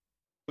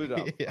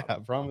Yeah, I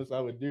promise I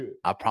would do it.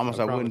 I promise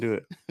I wouldn't do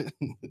it.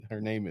 Her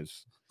name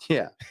is.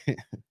 Yeah.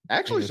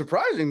 Actually,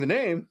 surprising the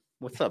name.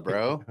 What's up,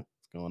 bro?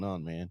 What's going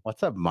on, man?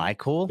 What's up,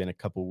 Michael? Been a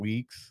couple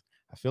weeks.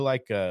 I feel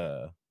like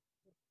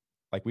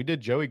we did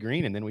Joey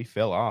Green and then we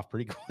fell off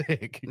pretty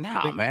quick.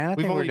 Nah, man.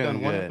 We've only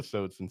done one good.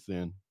 episode since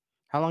then.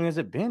 How long has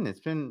it been? It's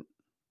been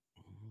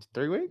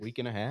 3 weeks? Week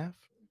and a half.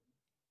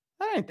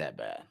 That ain't that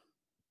bad.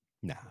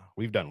 Nah,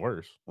 we've done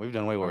worse. We've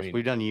done way worse.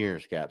 We've done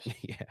years, Caps.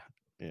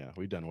 Yeah,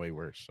 we've done way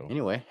worse. So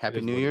anyway,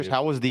 Happy New Year's.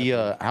 How was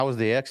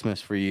the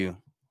Xmas for you?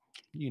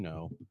 You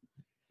know,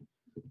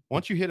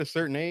 once you hit a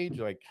certain age,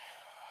 like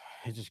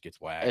it just gets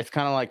whacked. It's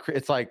kind of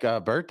like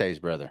birthdays,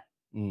 brother.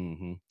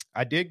 Mm-hmm.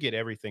 I did get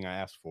everything I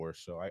asked for,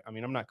 so I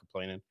mean I'm not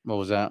complaining. What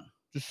was that?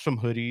 Just some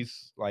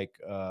hoodies, like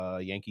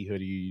Yankee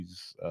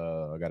hoodies.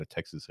 I got a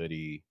Texas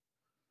hoodie,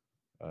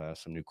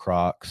 some new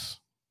Crocs.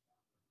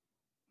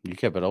 You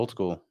kept it old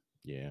school.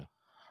 Yeah.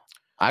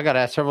 I got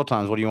asked several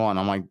times, what do you want?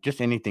 I'm like, just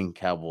anything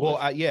Cowboys.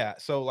 Well, yeah.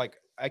 So like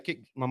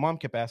my mom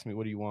kept asking me,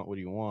 what do you want? What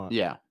do you want?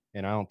 Yeah.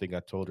 And I don't think I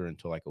told her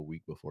until like a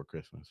week before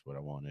Christmas what I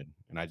wanted.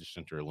 And I just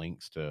sent her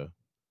links to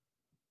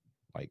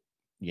like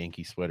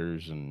Yankee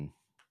sweaters and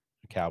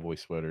a cowboy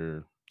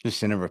sweater. Just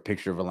send her a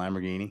picture of a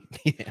Lamborghini.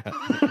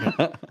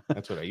 Yeah.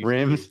 That's what I used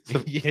Rims. to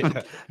do.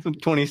 Yeah. Some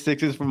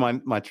 26s for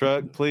my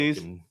truck, please.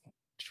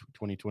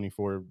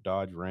 2024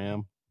 Dodge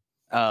Ram.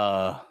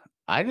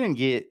 I didn't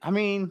get, I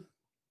mean,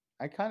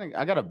 I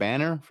got a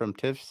banner from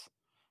Tiff's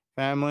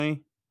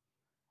family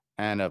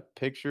and a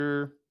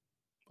picture.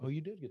 Oh,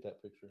 you did get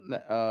that picture.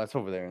 It's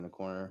over there in the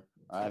corner.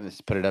 I haven't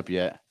put it up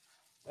yet.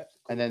 That's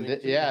cool. And then,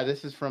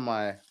 this is from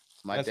my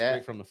That's dad.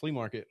 straight from the flea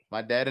market.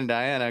 My dad and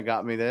Diana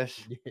got me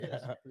this.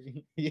 Yeah,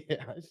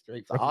 yeah,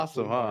 straight from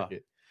awesome, the flea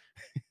market.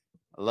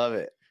 I love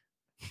it.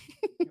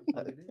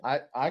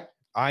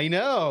 I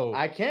know.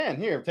 I can.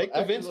 Here, take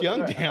the Vince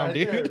Young down,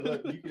 dude. Here,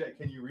 look,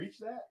 can you reach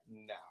that?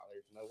 No,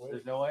 there's no way.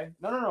 There's no way?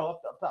 No.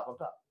 Up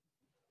top.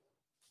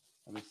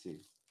 Let me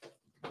see.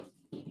 I'm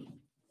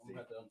gonna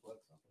have to unplug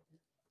something.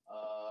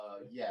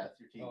 Yeah, it's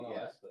your TV. Oh, no,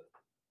 yeah,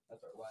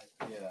 that's our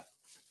light. Yeah.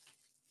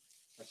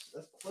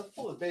 Let's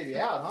pull this baby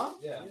out, huh?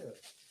 Yeah.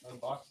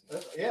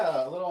 Unboxing.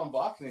 Yeah, a little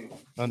unboxing.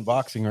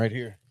 Unboxing right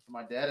here. For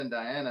my dad and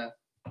Diana.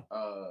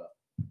 Oh,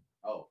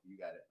 you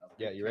got it. Okay.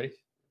 Yeah, you ready?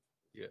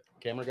 Yeah.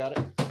 Camera got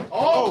it?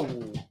 Oh!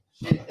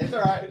 Shit, it's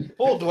all right.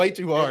 Pulled way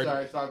too hard. It's all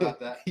right. Sorry about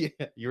that. Yeah.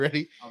 You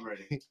ready? I'm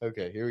ready.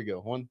 Okay, here we go.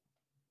 One.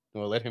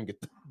 No, let him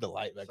get the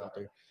light back up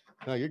there.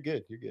 No, you're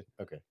good. You're good.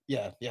 Okay.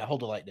 Yeah.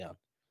 Hold the light down.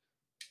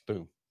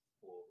 Boom.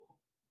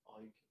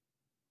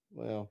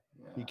 Well,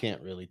 you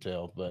can't really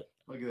tell, but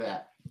look at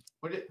that.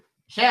 What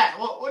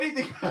do you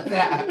think about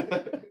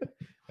that?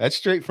 That's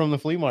straight from the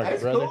flea market,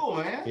 That's brother. Cool,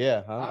 man.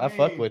 Yeah, I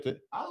fuck with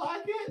it. I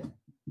like it.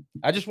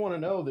 I just want to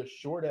know the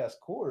short ass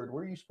cord.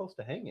 Where are you supposed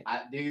to hang it?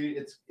 Dude,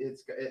 it's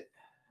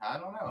I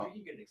don't know.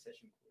 You get an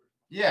extension cord.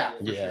 Yeah.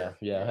 Sure.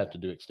 Yeah. I have to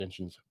do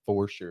extensions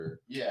for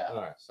sure. Yeah.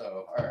 All right.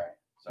 So, all right.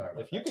 Sorry.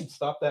 If you could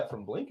stop that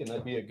from blinking,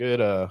 that'd be a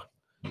good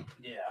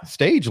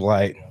stage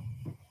light.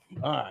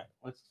 All right.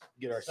 Let's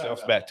get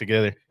ourselves back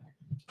together.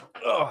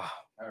 Oh.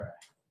 All right.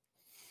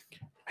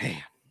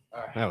 Man.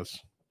 All right. That was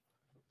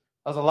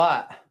a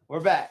lot.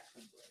 We're back.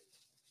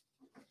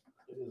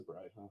 It is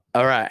bright, huh?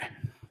 All right.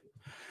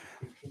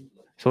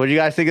 So what do you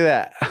guys think of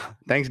that?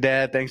 Thanks,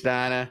 Dad. Thanks,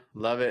 Diana.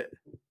 Love it.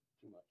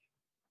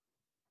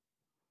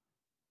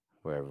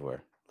 We're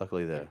everywhere.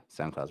 Luckily, the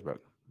SoundCloud's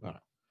broke.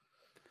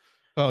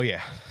 Oh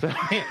yeah. So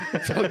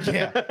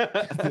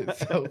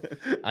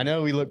I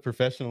know we look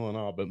professional and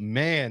all, but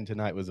man,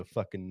 tonight was a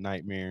fucking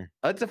nightmare.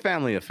 It's a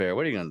family affair.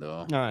 What are you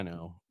gonna do? I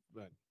know,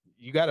 but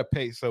you got to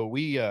pay. So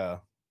we,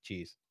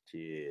 cheers.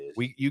 Cheers.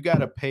 You got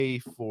to pay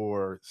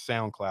for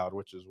SoundCloud,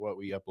 which is what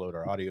we upload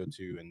our audio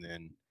to, and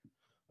then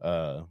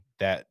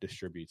that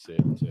distributes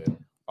it to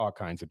all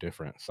kinds of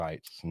different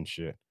sites and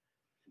shit.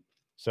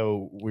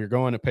 So we're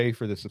going to pay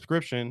for the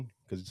subscription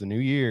because it's a new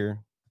year.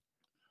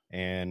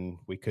 And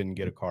we couldn't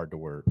get a card to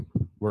work.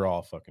 We're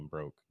all fucking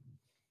broke,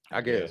 I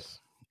guess.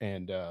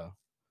 And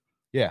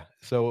yeah.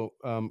 So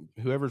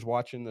whoever's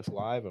watching this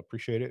live, I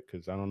appreciate it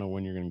because I don't know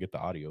when you're gonna get the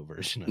audio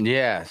version of it.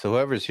 Yeah. So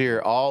whoever's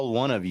here, all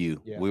one of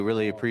you, we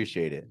really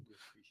appreciate it.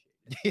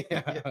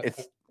 Yeah.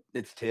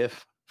 It's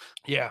Tiff.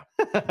 Yeah.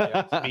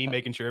 It's me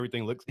making sure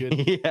everything looks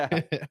good.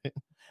 Yeah.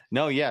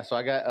 No, yeah. So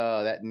I got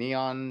that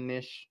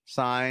neon-ish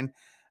sign.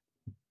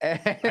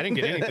 I didn't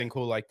get anything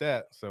cool like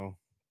that. So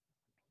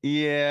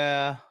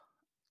yeah.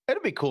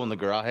 It'll be cool in the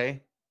garage,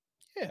 hey?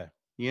 Yeah.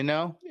 You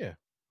know? Yeah.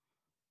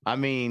 I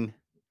mean,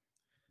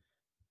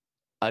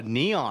 a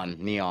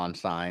neon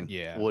sign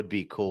would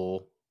be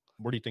cool.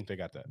 Where do you think they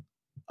got that?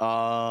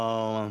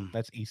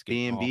 That's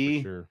Eastgate Mall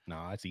for sure.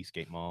 No, that's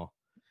Eastgate Mall.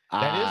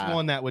 That is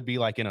one that would be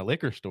like in a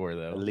liquor store,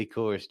 though. A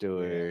liquor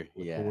store,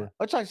 yeah.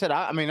 Which, like I said,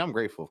 I mean, I'm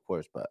grateful, of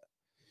course, but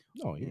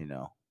you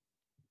know,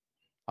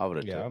 I would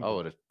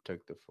have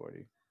took the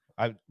 40.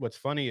 What's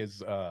funny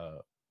is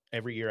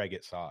every year I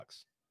get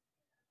socks.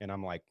 And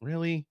I'm like,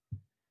 really?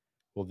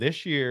 Well,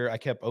 this year I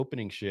kept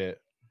opening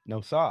shit, no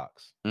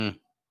socks. And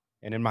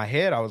in my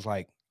head, I was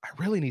like, I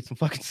really need some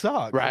fucking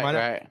socks.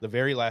 Right. The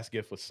very last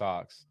gift was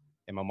socks.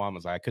 And my mom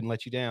was like, I couldn't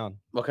let you down.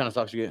 What kind of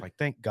socks you get? Like,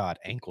 thank God,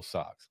 ankle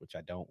socks, which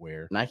I don't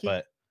wear. Nike?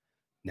 But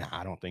nah,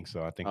 I don't think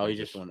so. I think you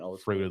just want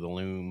old Fruit of the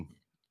Loom,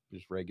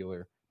 just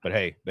regular. But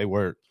hey, they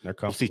work. They're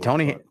comfortable.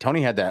 See,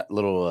 Tony had that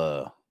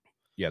little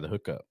the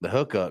hookup. The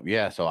hookup,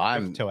 yeah. So I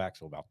have to tell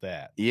Axel about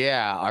that.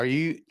 Yeah. Are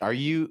you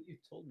You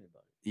told me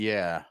about it.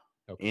 Yeah.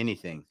 Okay.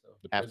 Anything.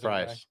 The Half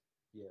price.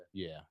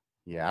 Yeah.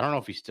 I don't know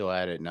if he's still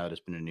at it now that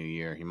it's been a new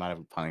year. He might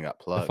have finally got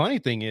plugged. The funny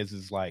thing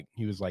is like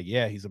he was like,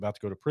 yeah, he's about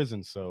to go to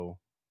prison. So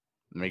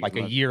like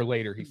a year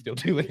later, he's still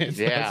doing it.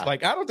 So it's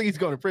like, I don't think he's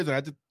going to prison.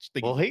 I just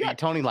think he got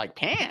Tony like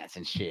pants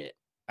and shit.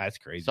 That's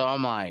crazy. So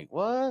I'm like,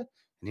 what?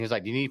 And he was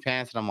like, do you need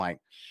pants? And I'm like,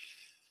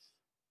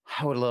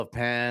 I would love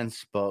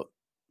pants, but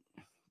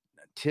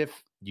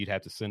Tiff. You'd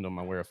have to send him.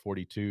 I wear a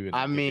 42. And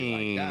I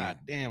mean, like, God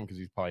damn, because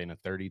he's probably in a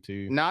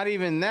 32. Not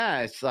even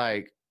that. It's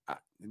like,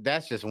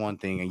 that's just one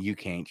thing and you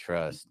can't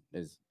trust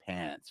is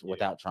pants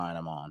without trying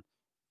them on.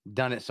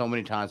 Done it so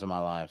many times in my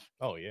life.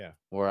 Oh, yeah.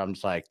 Where I'm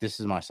just like, this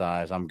is my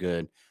size. I'm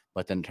good.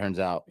 But then it turns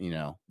out,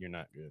 you're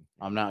not good.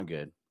 I'm not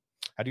good.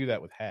 I do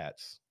that with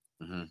hats.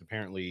 Mm-hmm.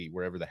 Apparently,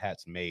 wherever the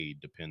hat's made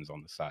depends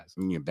on the size.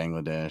 You're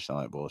Bangladesh, I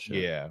like bullshit.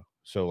 Yeah.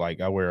 So, like,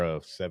 I wear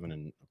a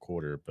 7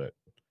 1/4, but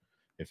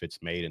if it's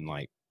made in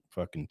like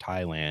fucking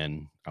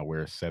Thailand, I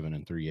wear a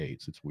 7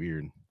 3/8. It's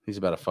weird. He's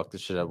about to fuck this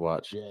shit up.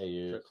 Watch. Yeah,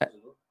 you.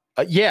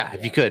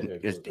 If you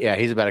could.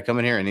 He's about to come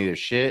in here and either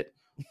shit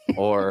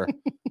or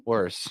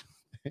worse.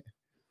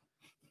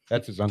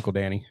 That's his Uncle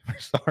Danny.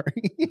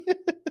 Sorry.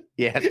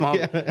 Yeah, it's mom.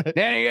 Yeah.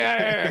 Danny,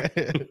 get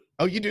here.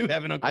 Oh, you do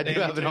have an Uncle Danny. I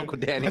do have an Uncle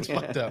Danny. That's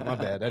fucked up. My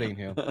bad. That ain't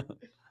him.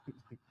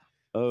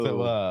 Oh.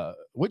 So,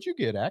 what'd you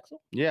get,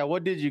 Axel? Yeah,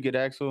 what did you get,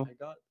 Axel? I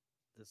got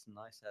this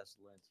nice ass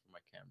lens for my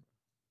camera.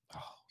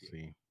 Oh,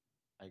 see.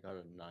 I got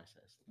a nice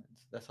ass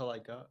lens. That's all I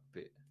got,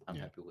 but I'm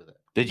happy with it.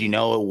 Did you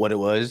know what it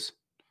was?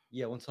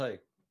 Yeah, once I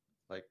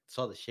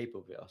saw the shape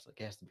of it, I was like,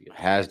 it has to be it.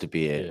 Has to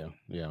be it.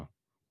 Yeah.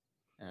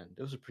 And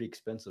it was a pretty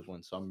expensive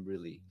one, so I'm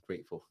really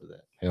grateful for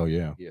that. Hell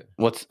yeah. Yeah.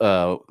 What's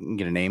you can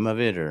get a name of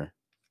it or?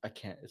 I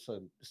can't. It's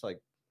like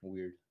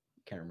weird.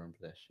 Can't remember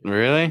that shit.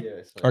 Really?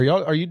 Yeah.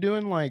 Like, are you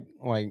doing like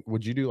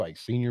would you do like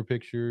senior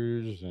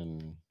pictures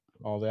and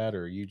all that,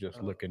 or are you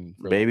just looking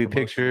for baby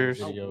pictures?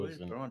 Videos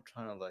but I'm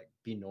trying to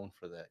be known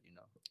for that,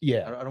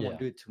 Yeah. I don't want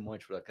to do it too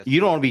much for that. You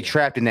don't want to be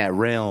trapped in that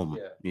realm.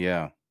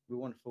 Yeah. We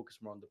want to focus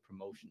more on the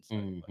promotion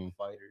side, like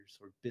fighters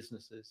or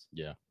businesses.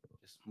 Yeah.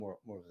 Just more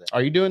of that.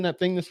 Are you doing that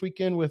thing this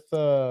weekend with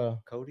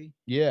Cody?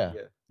 Yeah.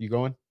 You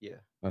going? Yeah.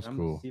 That's I'm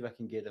cool. Gonna see if I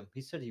can get him.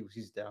 He said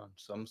he's down,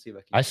 so I'm gonna see if I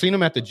can. I seen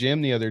him at the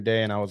gym the other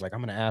day, and I was like, I'm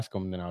gonna ask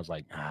him. And then I was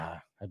like,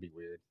 that'd be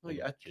weird. Oh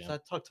yeah, I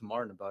talked to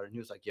Martin about it, and he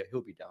was like, yeah, he'll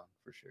be down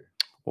for sure.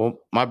 Well,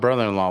 my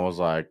brother-in-law was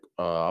like,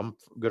 I'm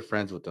good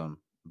friends with him,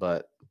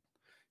 but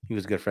he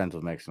was good friends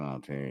with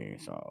Mexican too.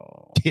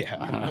 So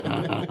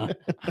yeah.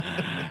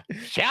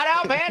 Shout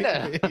out,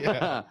 Panda.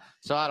 Yeah.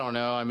 So I don't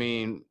know. I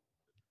mean,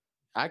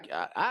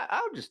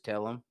 I'll just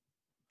tell him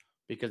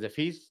because if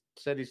he's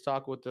said he's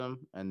talking with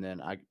them, and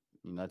then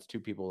that's two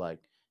people. Like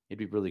it'd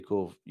be really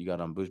cool if you got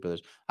on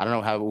BoozBrothers. I don't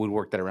know how we would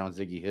work that around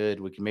Ziggy Hood.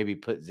 We can maybe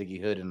put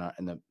Ziggy Hood in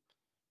the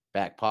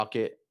back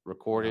pocket,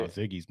 record it.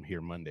 Ziggy's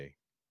here Monday.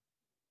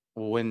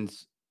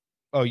 When's?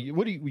 Oh,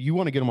 what do you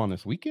want to get him on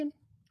this weekend?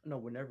 No,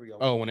 whenever y'all.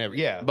 Oh, whenever.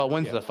 Yeah. But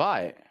when's the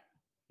fight?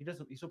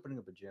 He's opening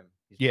up a gym.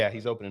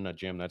 He's opening a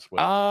gym. That's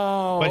what.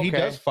 Oh, but he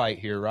does fight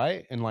here,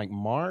 right? In like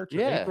March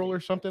or April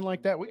or something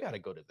like that. We got to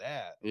go to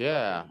that.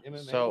 Yeah.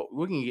 So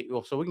we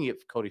can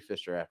get Cody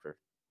Fisher after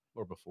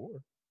or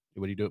before.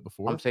 Would he do it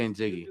before? I'm saying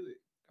Ziggy.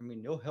 I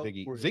mean, no help.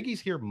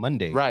 Ziggy's here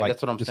Monday. Right.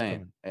 That's what I'm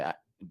saying. Yeah,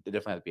 it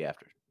definitely has to be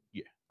after.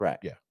 Yeah. Right.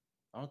 Yeah.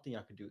 I don't think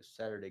I could do it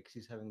Saturday because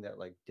he's having that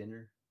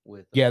dinner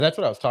with. Yeah, that's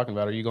what I was talking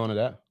about. Are you going to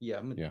that? Yeah,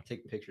 I'm gonna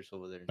take pictures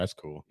over there. That's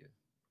cool. Yeah.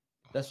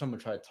 That's what I'm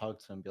gonna try to talk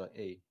to him and be like,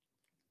 hey,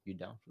 you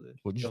down for this?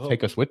 Well, just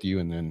take us with you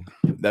and then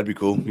that'd be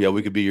cool. Yeah,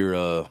 we could be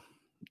your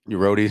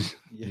roadies.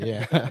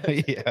 Yeah.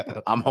 Yeah.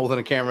 I'm holding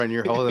a camera and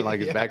you're holding like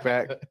his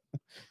backpack.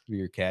 Be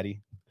your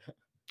caddy.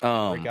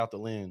 Break out the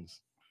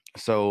lens.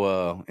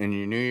 So in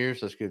your New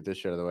Year's, let's get this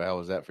shit out of the way. How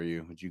was that for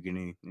you? Did you get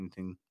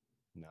anything?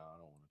 No, I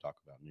don't want to talk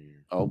about New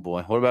Year's. Oh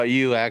boy. What about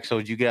you, Axel?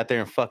 Did you get out there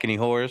and fuck any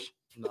whores?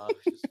 No,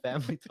 it's just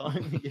family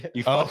time. Yeah.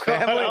 You fuck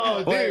family?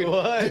 Oh, wait,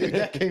 what? Dude,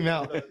 that came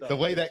out. The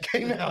way that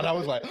came out, I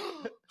was like,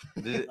 I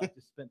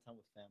just spent time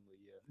with family.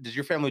 Yeah. Does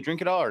your family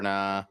drink at all or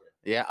nah?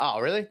 Yeah. Oh,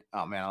 really?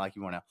 Oh man, I like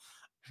you more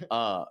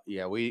now.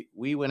 Yeah, we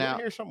went out.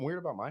 Hear something weird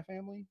about my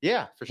family?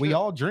 Yeah, for sure. We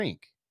all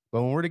drink,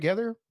 but when we're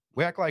together,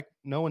 we act like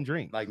no one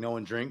drinks. Like no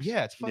one drinks.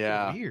 Yeah, it's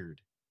fucking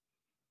weird.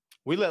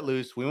 We let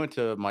loose. We went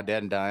to my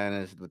dad and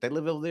Diana's, but they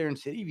live over there in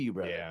City View,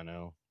 brother. Yeah, I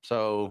know.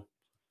 So,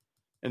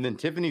 and then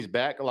Tiffany's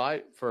back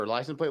light for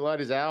license plate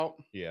light is out.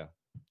 Yeah.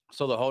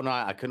 So the whole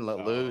night I couldn't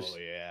let loose.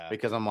 Yeah.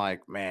 Because I'm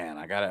like, man,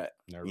 I gotta,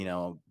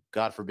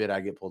 God forbid I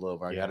get pulled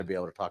over. I gotta be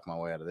able to talk my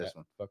way out of this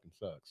one. Fucking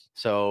sucks.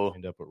 So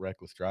end up with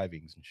reckless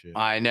drivings and shit.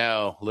 I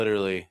know,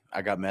 literally.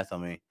 I got meth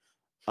on me.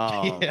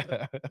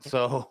 Yeah.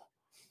 So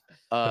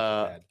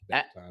bad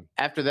time.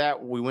 after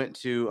that we went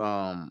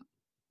to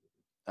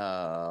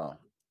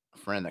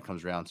friend that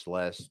comes around,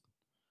 Celeste.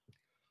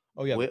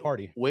 Oh yeah, the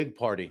party. Wig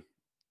party.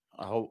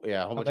 I hope.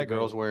 Yeah, a whole bunch of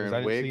girls wearing I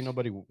didn't wigs. see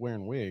nobody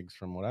wearing wigs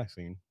from what I've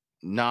seen.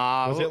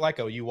 Nah. Was it like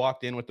you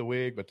walked in with the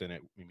wig, but then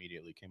it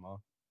immediately came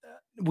off?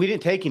 We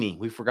didn't take any.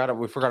 We forgot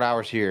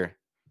ours here,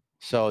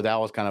 so that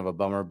was kind of a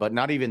bummer. But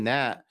not even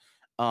that.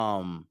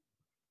 Was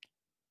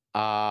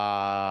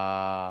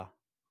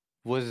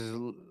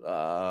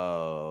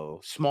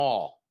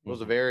small. It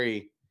was a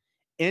very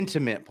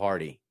intimate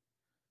party.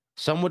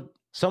 Some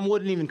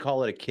wouldn't even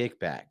call it a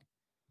kickback.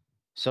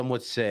 Some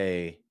would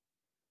say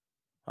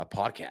a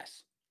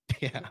podcast.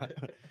 Yeah.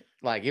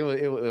 Like it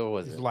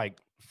was like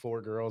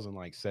 4 girls and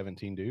like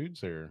 17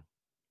 dudes, or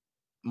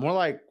more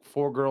like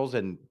 4 girls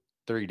and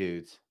 3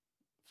 dudes.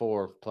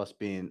 4 plus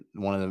being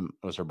one of them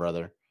was her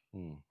brother,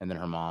 and then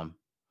her mom.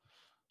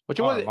 Which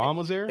it wasn't. Mom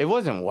was there. It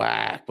wasn't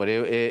whack, but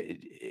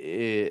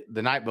it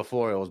the night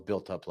before it was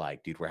built up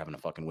like, dude, we're having a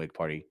fucking wig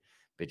party.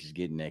 Bitches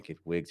getting naked,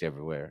 wigs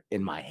everywhere.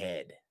 In my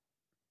head.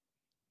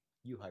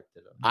 You hyped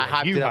it up. I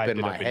hyped it up in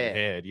my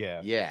head.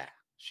 Yeah. Yeah.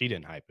 She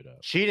didn't hype it up.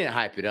 She didn't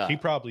hype it up. She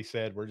probably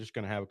said, we're just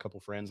going to have a couple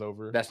friends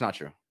over. That's not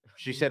true.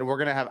 She said,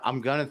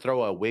 I'm going to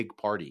throw a wig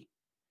party.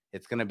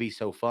 It's going to be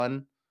so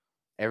fun.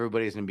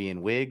 Everybody's going to be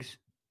in wigs.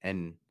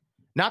 And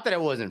not that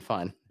it wasn't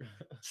fun.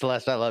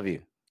 Celeste, I love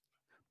you.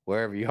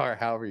 Wherever you are,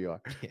 however you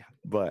are. Yeah.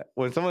 But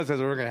when someone says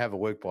we're going to have a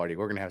wig party,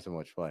 we're going to have so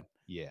much fun.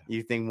 Yeah.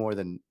 You think more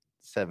than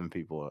 7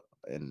 people,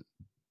 and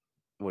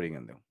what are you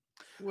going to do?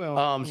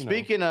 Well,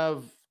 speaking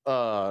of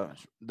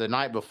the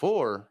night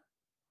before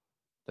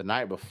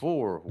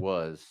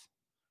was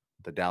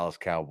the Dallas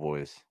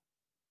Cowboys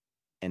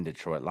and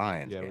Detroit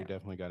Lions. Yeah, we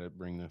definitely got to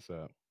bring this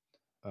up.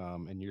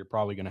 And you're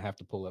probably going to have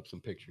to pull up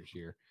some pictures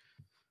here.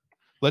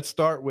 Let's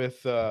start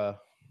with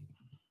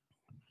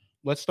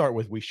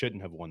we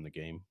shouldn't have won the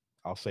game.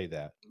 I'll say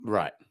that.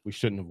 Right. We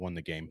shouldn't have won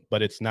the game,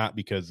 but it's not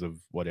because of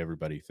what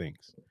everybody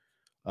thinks.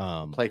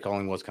 Play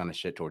calling was kind of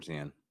shit towards the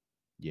end.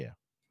 Yeah.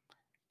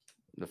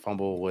 The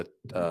fumble with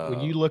when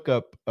you look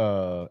up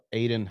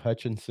Aiden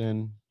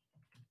Hutchinson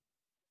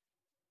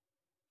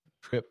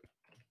trip,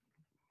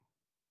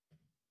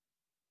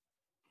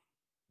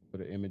 what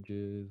the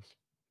images?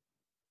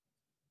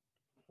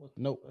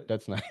 Nope,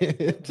 that's not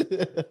it.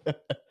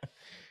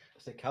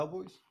 Is it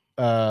Cowboys?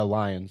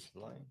 Lions.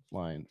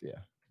 Lions, yeah.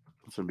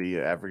 This would be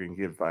an African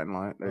kid fighting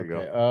line. There you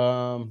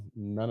go.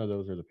 None of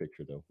those are the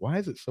picture though. Why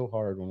is it so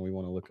hard when we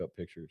want to look up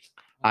pictures?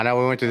 I know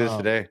we went through this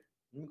today.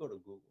 Let me go to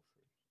Google first.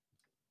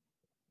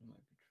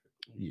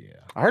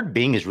 Yeah. I heard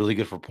Bing is really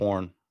good for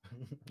porn.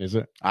 Is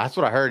it? That's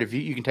what I heard. If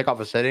you can take off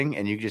a setting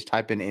and you can just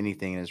type in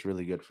anything, and it's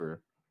really good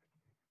for.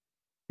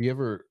 You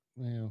ever?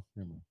 Well,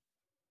 never mind.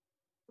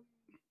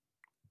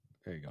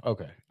 There you go.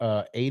 Okay.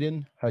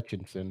 Aiden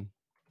Hutchinson.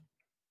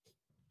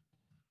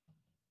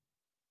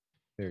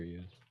 There he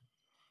is.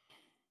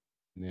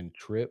 And then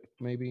trip,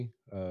 maybe.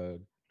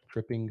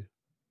 Tripping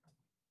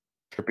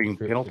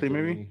penalty,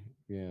 maybe.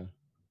 Yeah.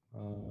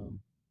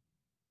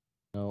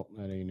 No,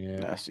 that ain't it.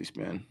 Nasty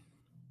spin.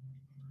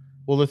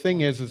 Well, the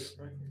thing is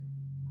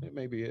it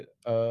may be it.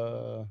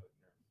 Not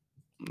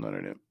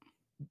it.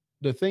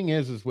 The thing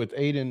is with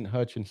Aiden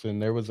Hutchinson,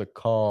 there was a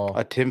call.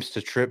 Attempts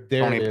to trip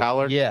Tony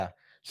Pollard. Yeah.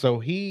 So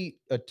he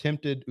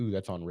attempted. Ooh,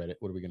 that's on Reddit.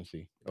 What are we gonna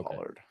see? Okay.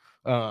 Pollard.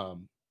 All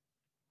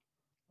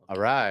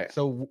right.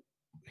 So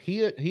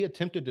he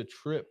attempted to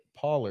trip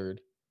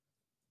Pollard,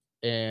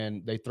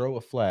 and they throw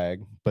a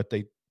flag, but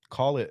they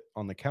call it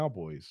on the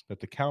Cowboys that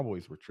the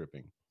Cowboys were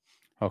tripping.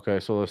 Okay,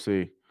 so let's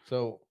see.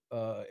 So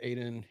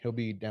Aiden, he'll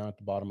be down at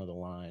the bottom of the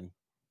line.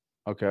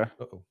 Okay.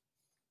 Uh-oh.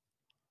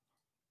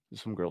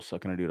 Some girl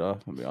sucking a dude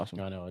off. That'd be awesome.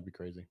 I know, it'd be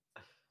crazy.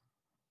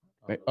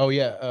 Oh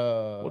yeah.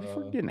 What if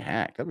we're getting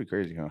hacked? That'd be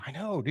crazy, huh? I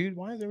know, dude.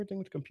 Why is everything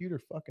with the computer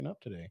fucking up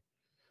today?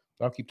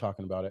 I'll keep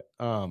talking about it.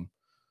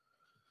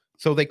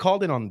 So they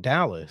called it on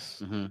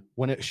Dallas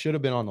when it should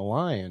have been on the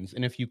Lions.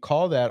 And if you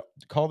call that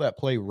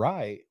play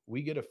right,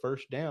 we get a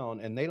first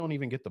down and they don't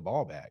even get the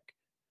ball back.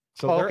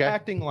 So they're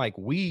acting like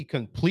we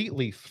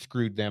completely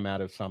screwed them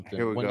out of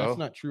something when that's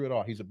not true at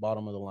all. He's at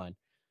bottom of the line.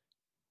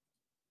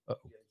 Uh-oh.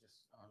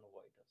 I don't know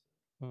why he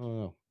does it.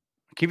 Oh.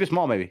 Keep it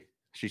small, maybe.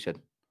 She said.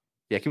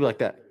 Yeah, keep it like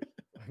that.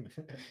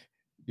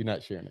 You're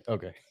not sharing it.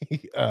 Okay.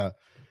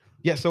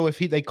 Yeah, so if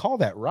they call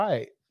that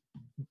right,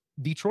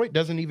 Detroit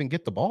doesn't even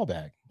get the ball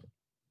back.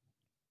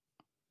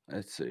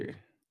 Let's see.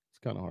 It's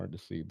kind of hard to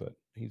see, but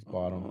he's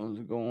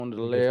bottom. Going to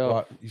the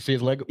left. You see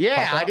his leg?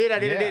 Yeah, I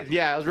did.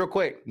 Yeah, it was real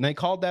quick. And they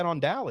called that on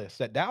Dallas.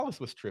 That Dallas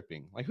was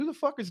tripping. Like, who the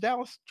fuck is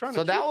Dallas trying to?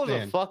 So that was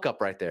a fuck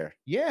up right there.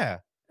 Yeah.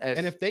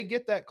 And if they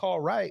get that call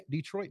right,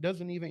 Detroit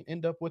doesn't even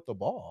end up with the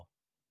ball.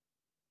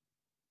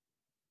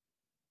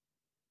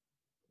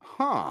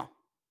 Huh.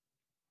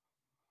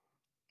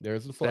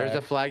 There's the flag. There's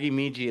a flag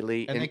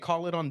immediately. And they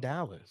call it on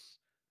Dallas.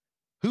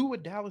 Who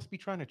would Dallas be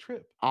trying to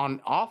trip? On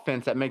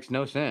offense, that makes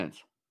no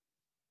sense.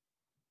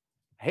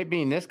 I hate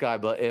being this guy,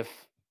 but if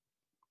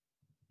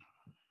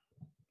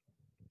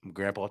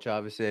Grandpa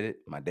Chavez said it,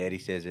 my daddy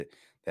says it,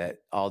 that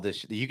all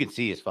this, you can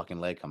see his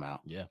fucking leg come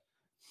out. Yeah.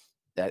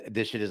 That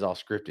this shit is all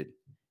scripted.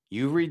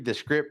 you read the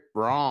script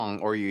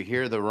wrong or you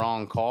hear the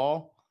wrong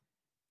call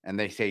and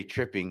they say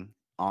tripping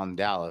on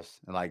Dallas.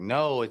 And like,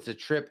 no, it's a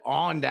trip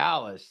on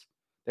Dallas.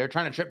 They're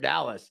trying to trip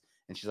Dallas.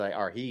 And she's like,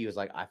 or he was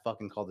like, I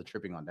fucking called the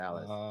tripping on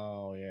Dallas.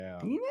 Oh, yeah.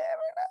 You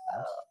never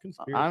know.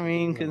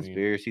 Conspiracy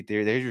Conspiracy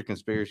theory. There's your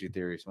conspiracy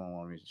theory. Someone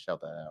wanted me to shout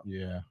that out.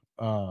 Yeah.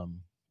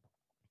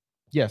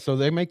 Yeah, so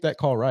they make that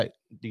call right.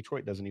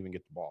 Detroit doesn't even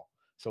get the ball.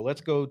 So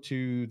let's go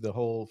to the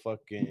whole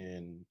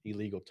fucking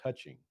illegal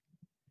touching.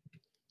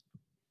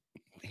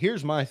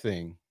 Here's my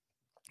thing.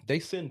 They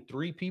send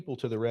 3 people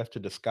to the ref to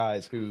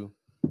disguise who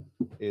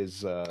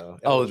is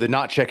they're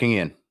not checking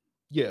in.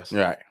 Yes.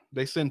 Right.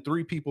 They send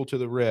 3 people to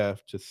the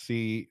ref to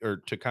see or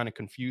to kind of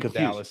confuse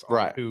Dallas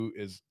on who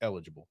is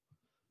eligible.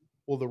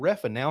 Well, the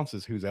ref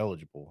announces who's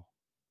eligible.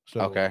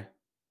 So okay.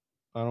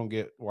 I don't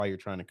get why you're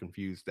trying to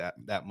confuse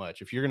that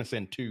much. If you're going to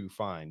send 2,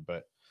 fine.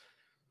 But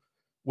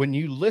when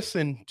you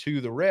listen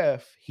to the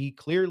ref, he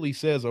clearly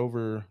says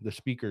over the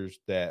speakers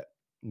that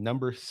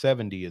number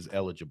 70 is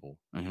eligible.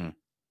 Mm-hmm.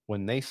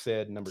 When they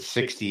said number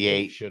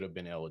 68 should have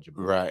been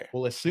eligible. Right.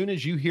 Well, as soon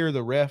as you hear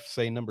the ref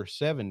say number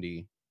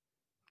 70,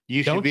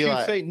 you should be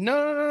like, say,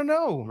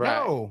 no,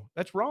 right. No,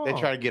 that's wrong. They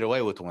try to get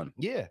away with one.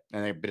 Yeah.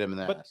 And they bit him in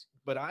the ass.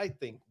 But I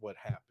think what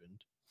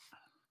happened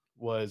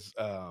was,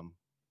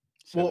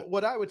 well,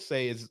 what I would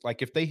say is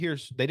like if they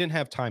didn't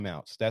have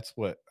timeouts. That's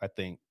what I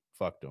think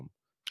fucked them.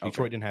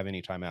 Detroit didn't have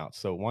any timeouts.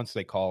 So once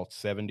they called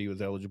 70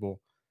 was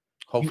eligible.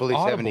 Hopefully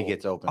 70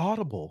 gets open.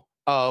 Audible.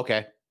 Oh,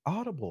 okay.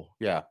 Audible.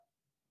 Yeah.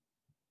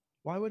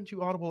 Why wouldn't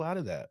you audible out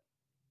of that?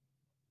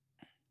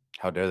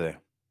 How dare they?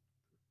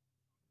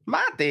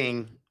 My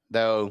thing,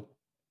 though.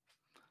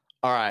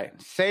 All right.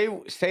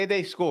 Say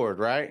they scored,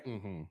 right?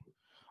 Mm-hmm.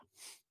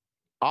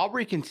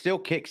 Aubrey can still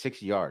kick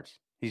 60 yards.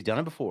 He's done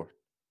it before.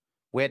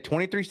 We had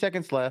 23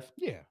 seconds left.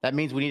 Yeah. That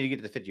means we need to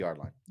get to the 50-yard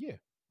line. Yeah.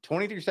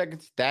 23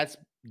 seconds, that's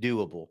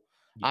doable.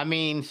 Yeah. I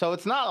mean, so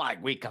it's not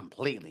like we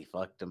completely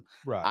fucked them.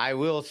 Right. I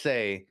will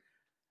say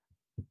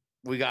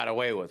we got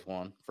away with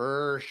one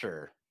for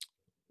sure.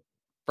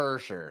 For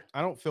sure.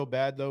 I don't feel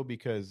bad, though,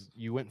 because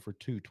you went for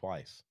 2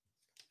 twice.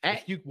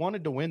 If you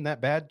wanted to win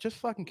that bad, just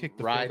fucking kick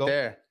the field goal. Right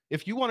there.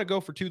 If you want to go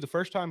for 2 the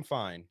first time,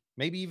 fine.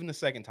 Maybe even the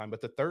second time.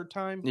 But the third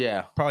time,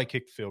 probably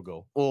kick the field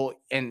goal. Well,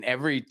 in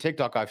every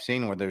TikTok I've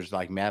seen where there's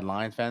like Mad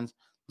Lions fans,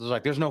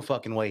 there's no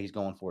fucking way he's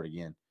going for it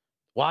again.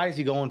 Why is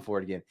he going for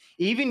it again?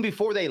 Even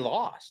before they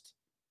lost.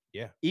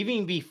 Yeah.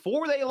 Even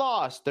before they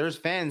lost, there's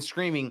fans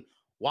screaming,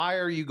 why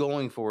are you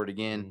going for it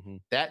again? Mm-hmm.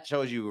 That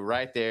shows you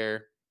right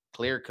there,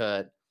 clear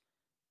cut.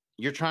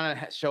 You're trying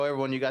to show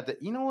everyone you got the,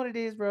 you know what it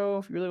is, bro?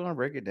 If you really want to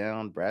break it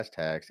down, brass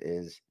tacks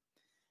is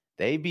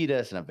they beat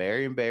us in a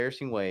very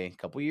embarrassing way a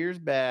couple years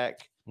back.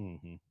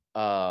 Mm-hmm.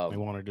 They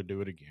wanted to do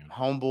it again.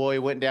 Homeboy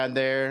went down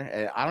there,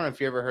 and I don't know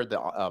if you ever heard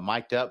the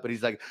mic'd up, but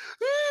he's like,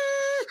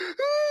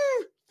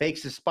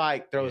 fakes the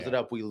spike, throws it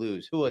up, we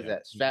lose. Who was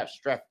that?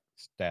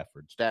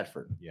 Stafford.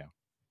 Yeah.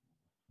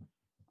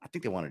 I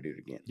think they want to do it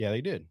again. Yeah,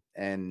 they did.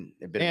 And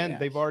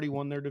they've already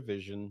won their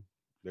division.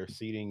 Their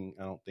seeding,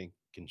 I don't think,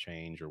 can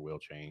change or will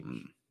change.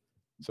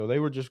 So they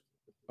were just,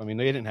 I mean,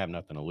 they didn't have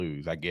nothing to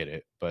lose. I get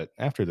it. But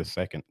after the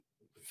second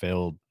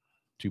failed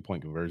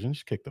 2-point conversion,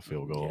 just kick the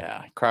field goal.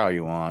 Yeah, cry all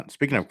you want.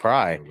 Speaking of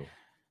cry,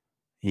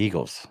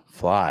 Eagles,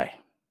 fly.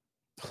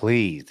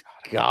 Please,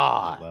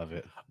 God. I love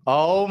it.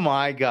 Oh,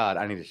 my God.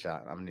 I need a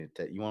shot. I'm going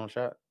to you want a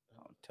shot?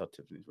 I'll tell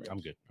Tiffany. I'm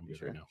good. I'm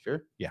good right now.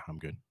 Sure? Yeah, I'm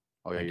good.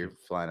 Oh, yeah, you're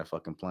flying a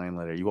fucking plane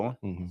later. You going?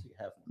 Mm-hmm.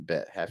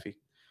 Bet, halfy.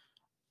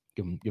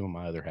 Give them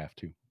my other half,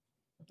 too.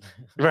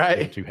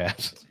 Right. 2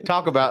 halves.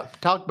 Talk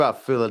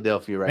about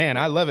Philadelphia right Man,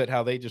 now. I love it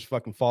how they just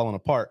fucking falling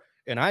apart.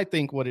 And I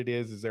think what it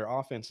is their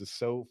offense is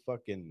so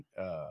fucking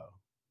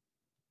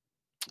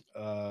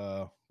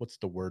what's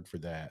the word for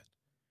that?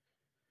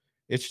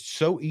 It's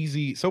so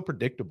easy, so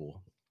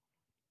predictable.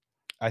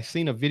 I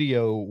seen a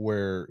video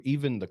where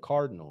even the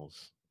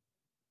Cardinals,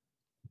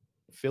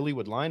 Philly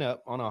would line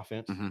up on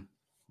offense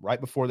right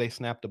before they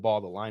snap the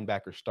ball, the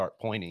linebackers start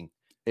pointing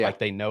like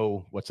they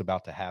know what's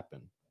about to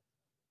happen.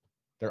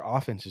 Their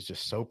offense is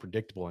just so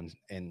predictable,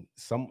 and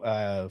some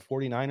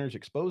 49ers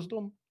exposed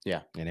them.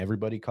 Yeah. And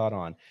everybody caught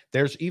on.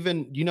 There's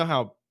even, you know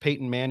how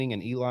Peyton Manning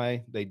and Eli,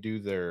 they do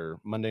their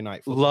Monday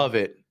Night Football? Love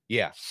it.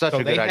 Yeah. Such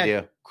a good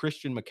idea.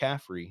 Christian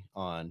McCaffrey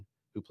on,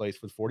 who plays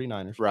for the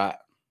 49ers. Right.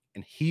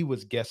 And he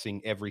was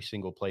guessing every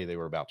single play they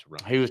were about to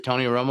run. He was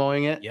Tony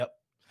Romoing it? Yep.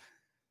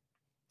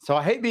 So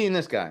I hate being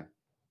this guy,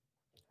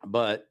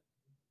 but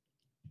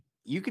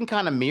you can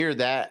kind of mirror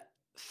that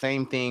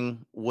same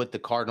thing with the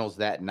Cardinals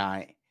that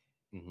night.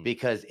 Mm-hmm.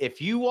 Because if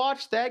you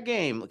watch that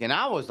game, and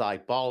I was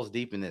like balls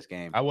deep in this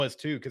game. I was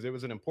too, because it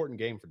was an important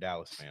game for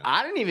Dallas fans.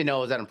 I didn't even know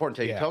it was that important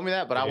until you told me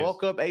that. But I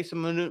woke up, ate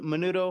some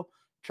menudo,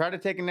 tried to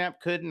take a nap,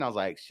 couldn't. I was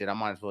like, shit, I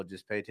might as well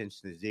just pay attention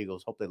to these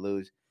Eagles. Hope they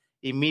lose.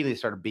 Immediately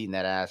started beating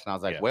that ass. And I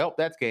was like, well,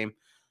 that's game.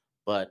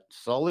 But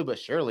slowly but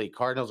surely,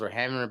 Cardinals are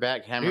hammering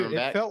back.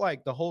 It felt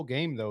like the whole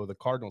game, though, the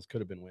Cardinals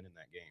could have been winning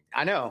that game.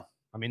 I know.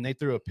 I mean, they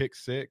threw a pick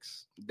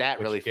six.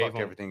 That really fucked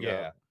everything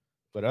up.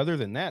 But other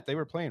than that, they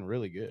were playing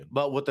really good.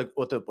 But with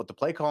the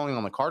play calling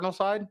on the Cardinal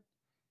side,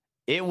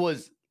 It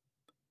was,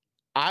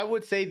 I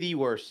would say, the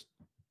worst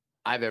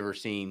I've ever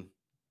seen.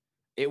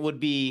 It would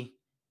be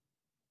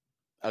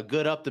a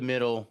good up the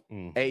middle,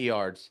 8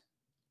 yards,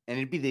 and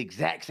it'd be the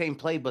exact same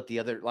play, but the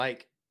other,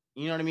 like,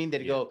 you know what I mean?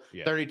 They'd go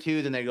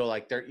 32, then they go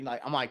like 30.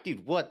 Like, I'm like,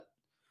 dude, what?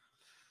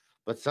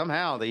 But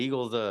somehow the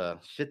Eagles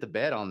shit the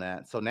bed on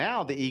that. So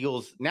now the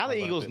Eagles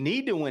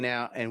need to win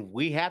out, and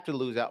we have to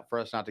lose out for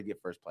us not to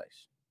get first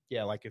place.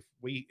 Yeah, like if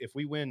we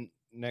win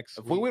next,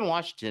 if we win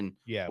Washington,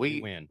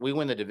 we win. We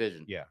win the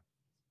division. Yeah,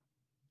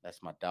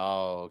 that's my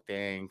dog.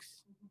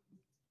 Thanks.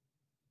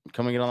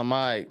 Come and get on the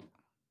mic.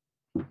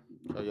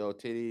 Show your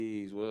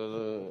titties.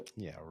 What up?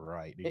 Yeah,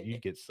 right, dude. You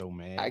get so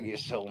mad. I get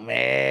so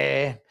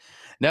mad.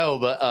 No,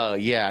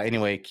 but yeah.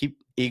 Anyway, keep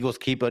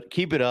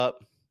it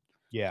up.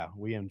 Yeah,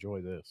 we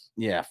enjoy this.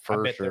 Yeah,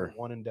 for I bet sure. They're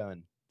one and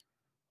done.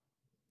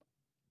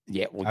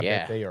 Yeah, well, I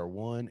bet they are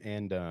one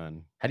and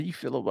done. How do you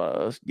feel about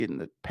us getting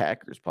the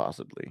Packers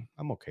possibly?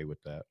 I'm okay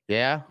with that.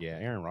 Yeah? Yeah,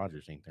 Aaron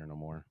Rodgers ain't there no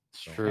more.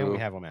 It's true. And we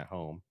have him at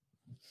home.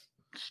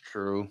 It's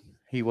true.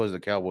 He was the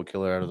Cowboy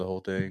killer out of the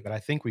whole thing. But I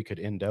think we could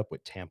end up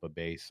with Tampa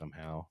Bay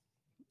somehow.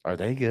 Are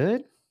they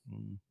good?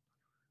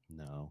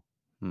 No.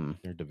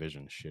 Their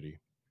division's shitty.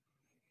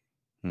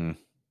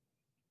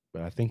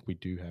 But I think we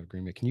do have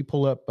Green Bay. Can you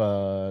pull up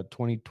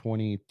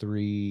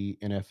 2023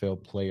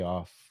 NFL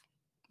playoff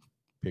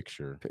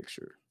picture?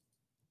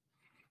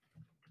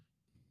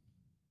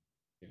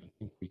 Yeah, I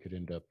think we could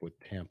end up with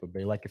Tampa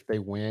Bay. Like if they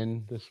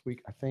win this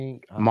week, I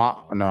think.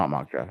 Mock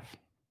draft.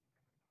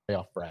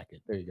 Playoff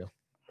bracket. There you go.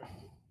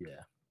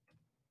 Yeah.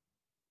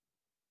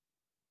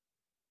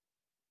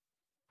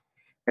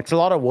 It's a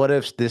lot of what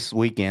ifs this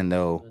weekend,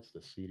 though. That's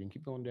the seeding.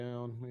 Keep going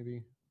down,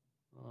 maybe.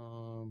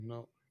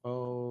 No.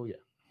 Oh yeah.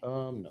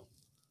 No.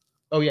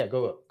 Oh yeah.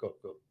 Go up. Go.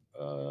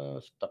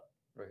 Stop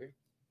right here.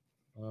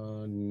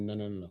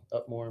 No.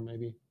 Up more,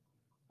 maybe.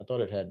 I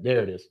thought it had.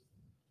 There it is.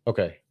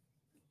 Okay.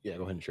 Yeah.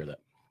 Go ahead and share that.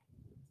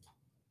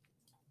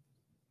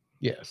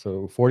 Yeah.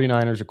 So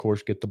 49ers, of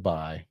course, get the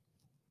bye.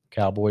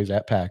 Cowboys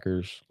at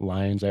Packers.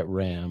 Lions at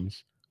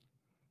Rams.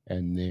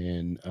 And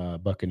then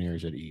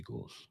Buccaneers at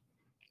Eagles.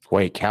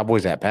 Wait,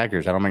 Cowboys at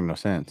Packers? That don't make no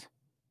sense.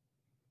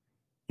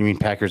 You mean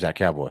Packers at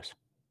Cowboys?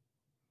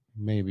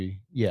 Maybe.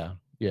 Yeah.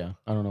 I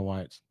don't know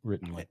why it's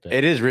written like that.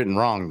 It is written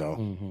wrong though.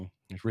 Mm-hmm.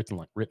 It's written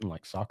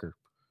like soccer.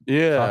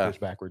 Yeah. Soccer's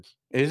backwards.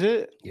 Is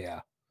it?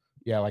 Yeah.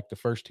 Yeah, like the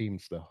first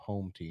team's the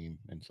home team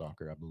in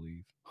soccer, I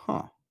believe.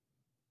 Huh.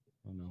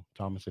 I don't know.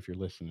 Thomas, if you're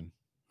listening,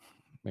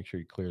 make sure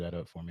you clear that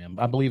up for me.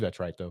 I believe that's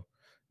right though.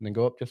 And then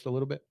go up just a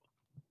little bit.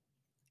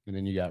 And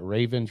then you got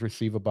Ravens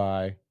receive a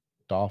bye,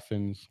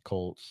 Dolphins,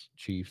 Colts,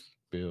 Chiefs,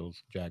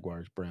 Bills,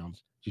 Jaguars,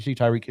 Browns. Did you see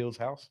Tyreek Hill's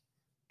house?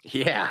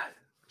 Yeah.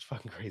 It's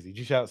fucking crazy. Did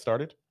you see how it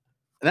started?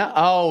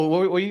 No,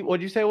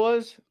 what'd you say it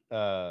was?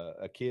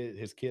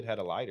 His kid had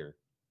a lighter.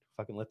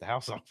 Fucking lit the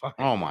house on fire.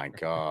 Oh my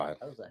God.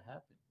 How does that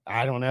happen?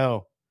 I don't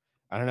know.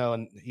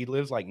 And he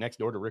lives like next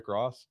door to Rick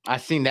Ross. I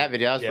seen that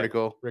video. That was pretty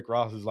cool. Rick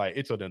Ross is like,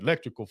 it's an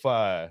electrical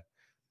fire.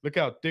 Look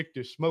how thick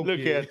this smoke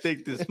is. Look how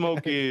thick the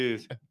smoke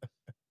is.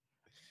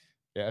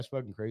 Yeah, that's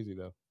fucking crazy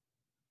though.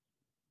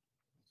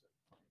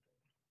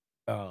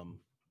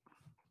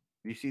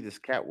 You see this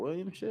Katt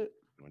Williams shit?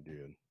 I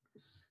did.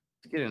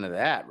 Let's get into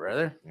that,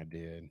 brother. I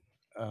did.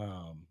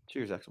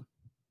 Cheers, Axel.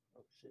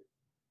 Oh shit.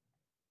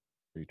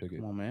 You took it.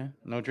 Come on, man.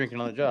 No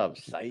drinking on the job.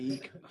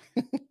 Psych.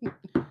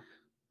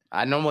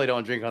 I normally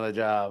don't drink on the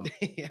job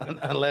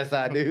unless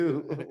I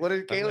do. What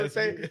did Caleb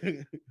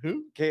say?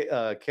 Who?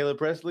 Caleb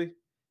Presley.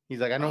 He's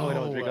like, I normally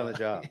don't drink on the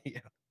job. Yeah.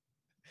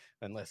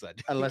 Unless I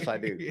do. Unless I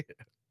do.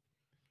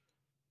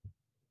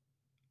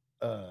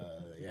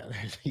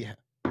 Yeah.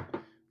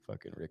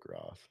 Fucking Rick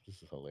Ross.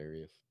 This is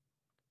hilarious.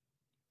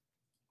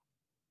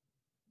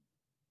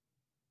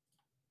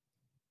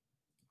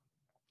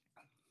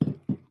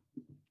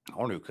 I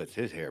wonder who cuts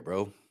his hair,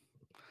 bro.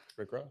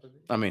 Rick Ross?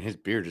 I mean, his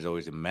beard is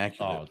always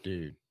immaculate. Oh,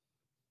 dude.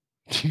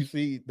 Did you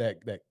see that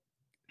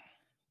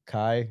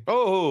Kai?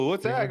 Oh,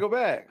 what's that? Go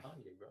back.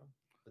 Kanye, bro.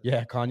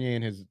 Yeah, Kanye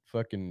and his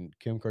fucking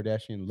Kim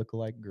Kardashian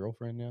lookalike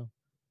girlfriend now.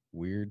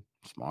 Weird.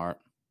 Smart.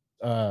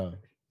 Yeah,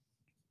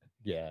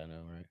 I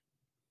know, right?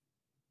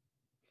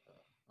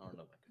 I don't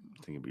know.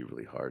 I think it'd be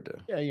really hard to.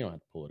 Yeah, you don't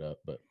have to pull it up,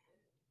 but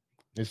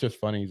it's just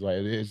funny. He's like,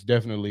 it's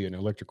definitely an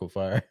electrical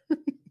fire.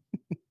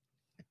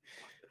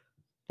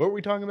 What were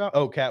we talking about?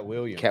 Oh, Katt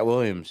Williams. Katt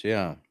Williams,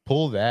 yeah.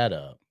 Pull that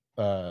up.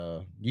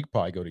 You could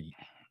probably go to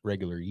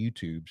regular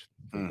YouTubes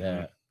for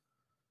that.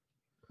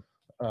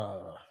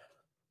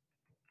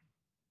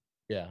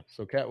 Yeah.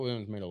 So Katt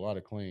Williams made a lot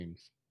of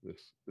claims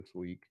this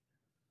week.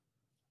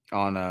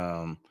 On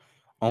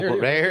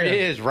there it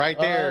is, right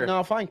there. No,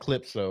 I'll find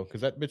clips though,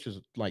 because that bitch is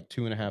like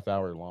 2.5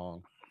 hours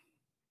long.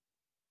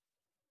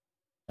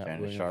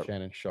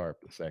 Shannon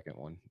Sharp, the second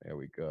one. There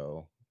we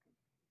go.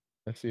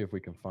 Let's see if we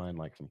can find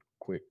like some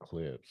quick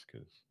clips,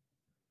 because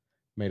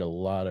made a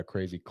lot of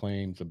crazy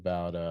claims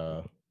about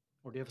Or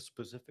do you have a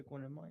specific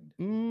one in mind?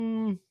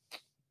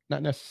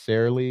 Not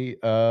necessarily.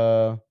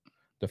 The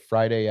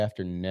Friday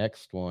after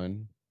next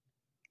one.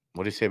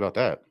 What do you say about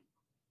that?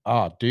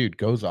 Oh, dude,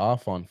 goes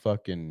off on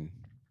fucking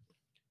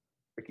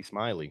Ricky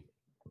Smiley.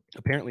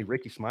 Apparently,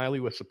 Ricky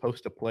Smiley was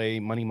supposed to play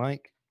Money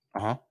Mike.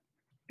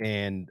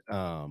 And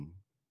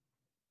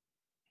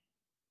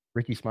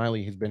Ricky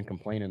Smiley has been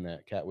complaining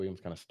that Katt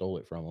Williams kind of stole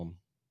it from him.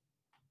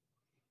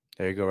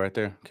 There you go, right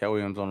there. Katt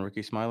Williams on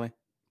Ricky Smiley.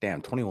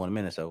 Damn, 21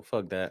 minutes though.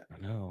 Fuck that.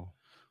 I know.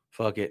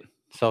 Fuck it.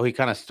 So he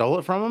kind of stole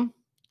it from him?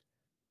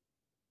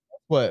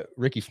 What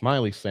Ricky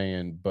Smiley's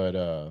saying, but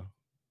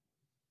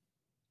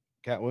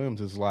Katt Williams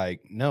is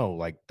like, no,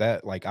 like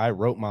that, like I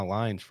wrote my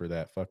lines for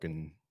that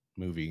fucking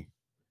movie.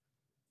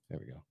 There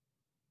we go.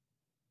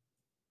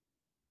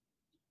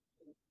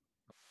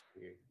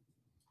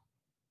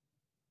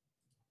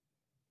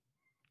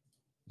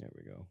 There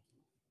we go.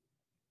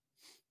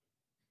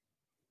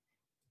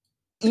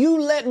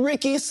 You let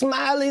Ricky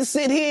Smiley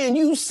sit here and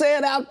you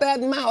said out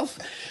that mouth,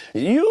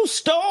 you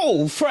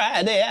stole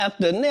Friday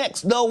After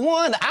Next, the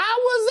one I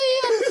was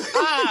in.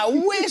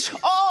 I wish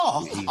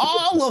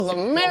all of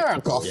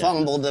America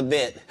fumbled a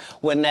bit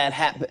when that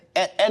happened.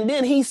 And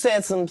then he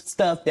said some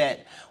stuff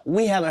that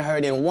we haven't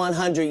heard in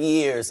 100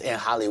 years in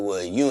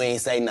Hollywood. You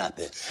ain't say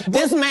nothing.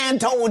 This man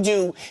told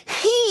you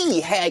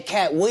he had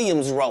Katt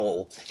Williams'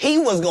 role. He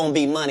was gonna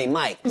be Money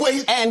Mike,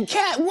 and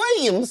Katt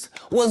Williams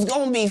was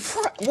gonna be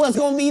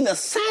the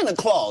Santa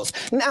Claus.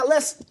 Now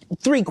let's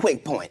 3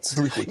 quick points.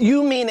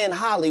 You mean in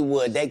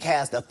Hollywood they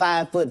cast a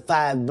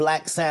 5'5"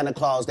 black Santa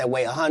Claus that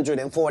weigh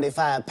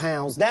 145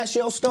 pounds? That's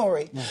your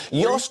story.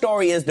 Your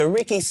story is the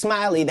Ricky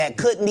Smiley that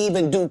couldn't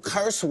even do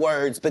curse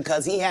words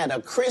because he had a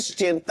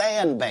Christian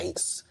fan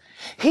base.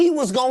 He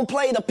was gonna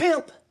play the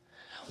pimp.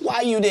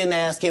 Why you didn't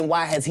ask him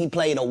why has he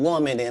played a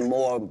woman in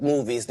more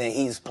movies than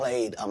he's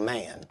played a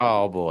man?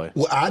 Oh boy.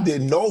 Well, I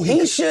didn't know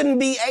he shouldn't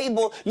be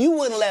able. You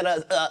wouldn't let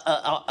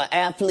a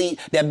athlete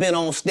that been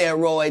on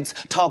steroids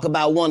talk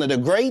about one of the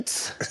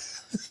greats.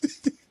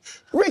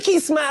 Ricky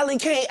Smiley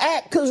can't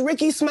act because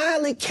Ricky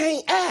Smiley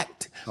can't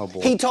act. Oh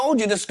boy. He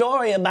told you the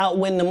story about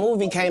when the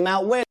movie came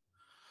out. When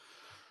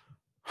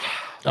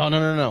Oh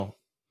no.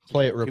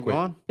 Play it real quick.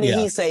 On?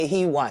 He say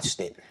he watched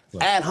it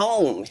at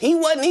home. He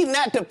wasn't even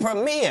at the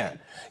premiere.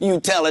 You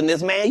telling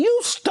this man you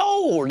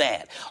stole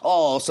that.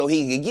 Oh, so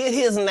he could get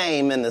his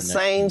name in the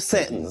same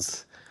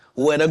sentence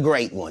with a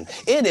great one.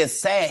 It is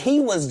sad. He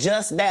was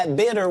just that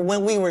bitter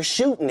when we were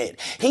shooting it.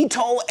 He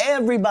told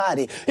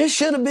everybody, it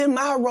should have been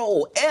my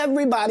role.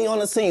 Everybody on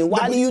the scene.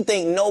 Why do you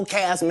think no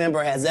cast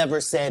member has ever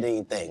said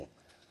anything?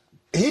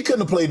 He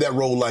couldn't have played that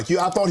role like you.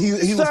 I thought he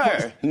was...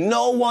 Sir,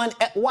 no one...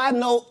 Why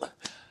no...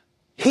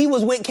 He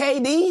was with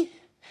KD?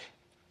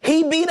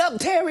 He beat up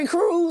Terry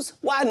Crews?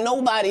 Why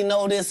nobody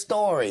know this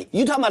story?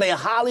 You talking about in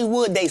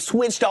Hollywood, they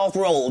switched off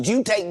roles.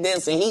 You take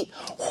this and he...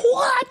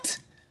 What?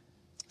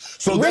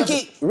 So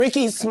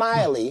Ricky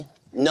Smiley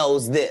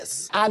knows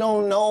this. I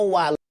don't know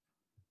why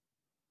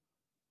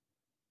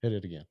Hit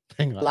it again.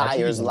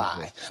 liars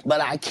lie.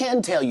 But I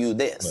can tell you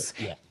this.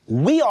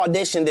 We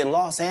auditioned in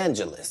Los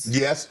Angeles.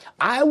 Yes.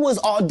 I was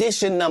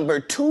audition number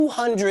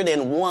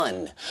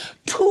 201.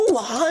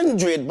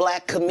 200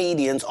 black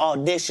comedians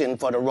auditioned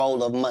for the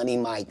role of Money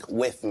Mike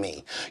with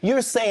me.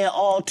 You're saying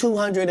all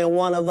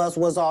 201 of us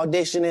was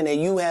auditioning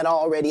and you had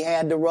already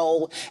had the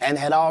role and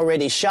had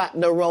already shot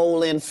the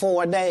role in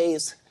 4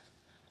 days?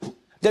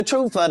 The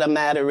truth of the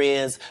matter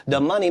is, the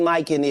Money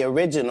Mike in the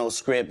original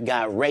script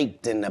got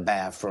raped in the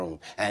bathroom,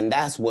 and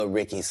that's what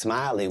Ricky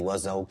Smiley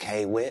was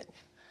okay with.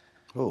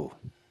 Ooh.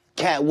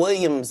 Katt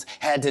Williams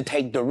had to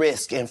take the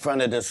risk in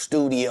front of the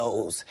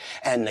studios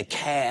and the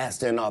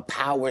cast and our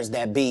powers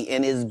that be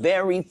in his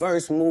very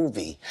first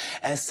movie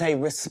and say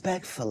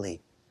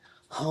respectfully,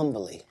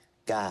 humbly,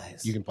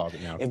 guys. You can pause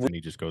it now. When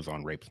he just goes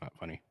on, rape's not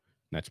funny.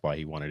 That's why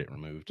he wanted it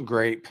removed.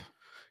 Grape.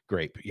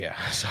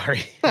 Yeah,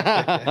 sorry.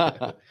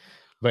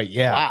 But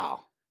yeah, wow.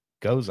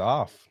 Goes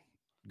off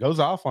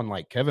on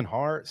like Kevin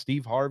Hart,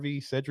 Steve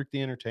Harvey, Cedric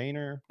the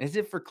Entertainer. Is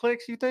it for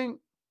clicks, you think?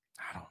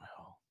 I don't know.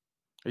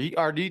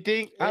 Or do you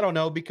think? I don't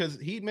know, because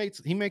he makes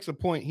a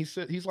point. He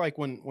said he's like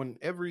when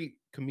every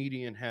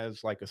comedian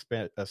has like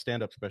a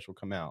stand-up special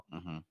come out.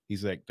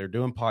 He's like, they're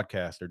doing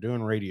podcasts, they're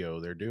doing radio,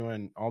 they're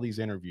doing all these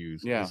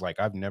interviews. Yeah. He's like,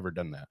 I've never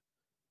done that.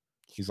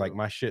 He's like,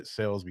 my shit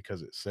sells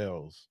because it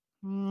sells.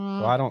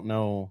 So I don't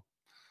know.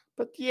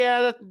 But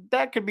yeah,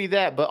 that could be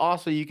that. But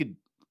also you could,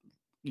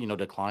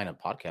 decline a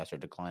podcast or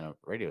decline a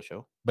radio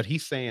show. But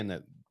he's saying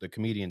that the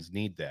comedians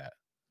need that.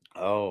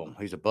 Oh,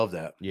 he's above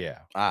that. Yeah.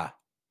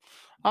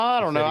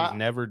 I don't know. He's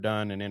never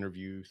done an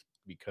interview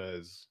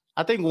because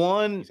I think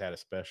he's had a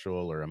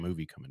special or a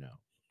movie coming out.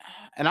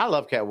 And I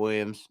love Katt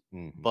Williams,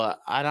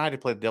 but I had to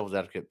play the devil's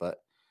advocate. But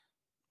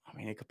I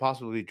mean, it could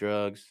possibly be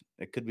drugs.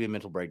 It could be a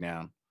mental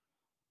breakdown.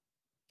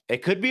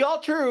 It could be all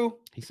true.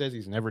 He says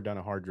he's never done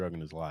a hard drug in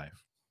his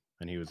life.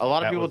 And he was a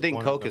lot of people think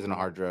coke isn't a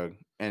hard drug,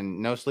 and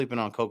no sleeping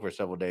on coke for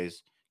several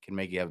days can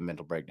make you have a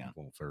mental breakdown.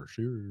 Well, for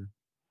sure.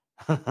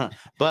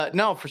 But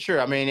no, for sure.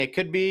 I mean, it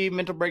could be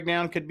mental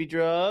breakdown, could be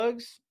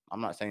drugs.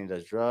 I'm not saying he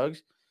does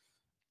drugs.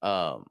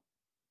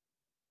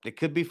 It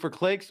could be for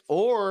clicks,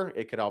 or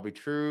it could all be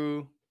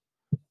true.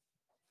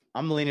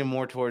 I'm leaning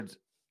more towards.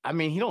 I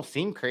mean, he don't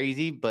seem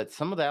crazy, but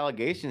some of the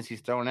allegations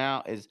he's throwing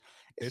out is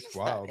It's just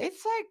wild.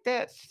 It's like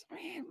that,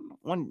 man.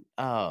 When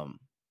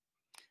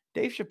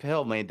Dave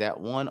Chappelle made that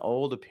one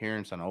old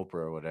appearance on Oprah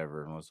or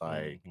whatever, and was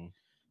like, Mhm.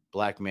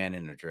 "Black man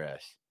in a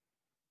dress."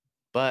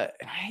 But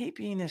and I hate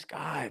being this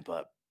guy,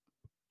 but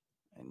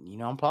and you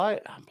know, I'm probably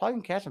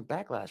gonna catch some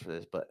backlash for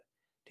this, but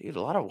dude,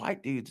 a lot of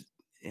white dudes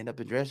end up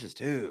in dresses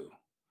too.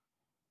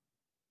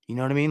 You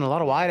know what I mean? A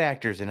lot of white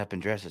actors end up in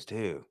dresses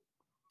too.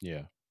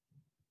 Yeah.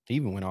 He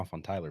even went off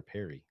on Tyler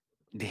Perry.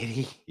 Did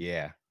he?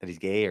 Yeah. That he's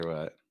gay or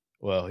what?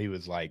 Well, he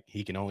was like,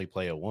 he can only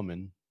play a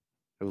woman.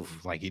 Oof.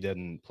 It's like he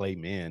doesn't play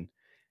men.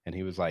 And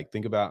he was like,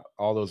 think about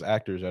all those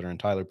actors that are in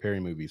Tyler Perry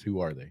movies. Who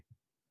are they?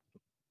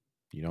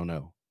 You don't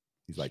know.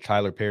 He's like,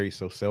 Tyler Perry's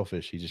so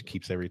selfish. He just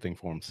keeps everything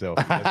for himself.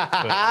 He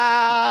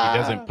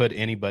doesn't put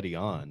anybody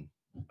on.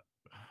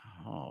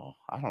 Oh,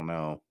 I don't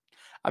know.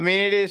 I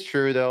mean, it is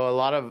true though. A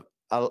lot.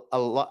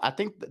 I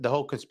think the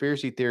whole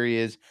conspiracy theory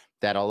is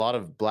that a lot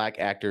of black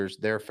actors,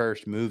 their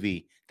first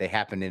movie, they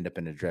happen to end up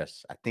in a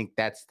dress. I think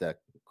that's the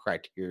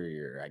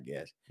criteria, I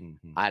guess.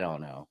 Mhm. I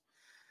don't know.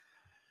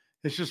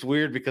 It's just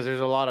weird because there's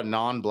a lot of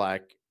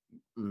non-black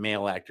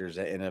male actors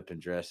that end up in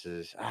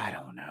dresses. I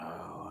don't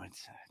know.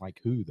 It's Like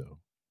who though?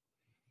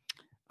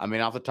 I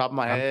mean, off the top of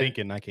my I'm head,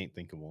 thinking I can't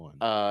think of one.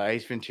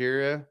 Ace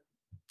Ventura.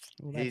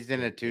 Well, that's He's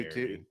in a Jim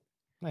tutu. Carrey.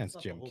 That's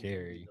Not the Jim whole movie,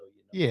 Carrey. though,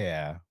 you know.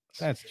 Yeah,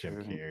 that's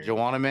Jim Carrey.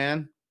 Joanna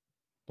Man,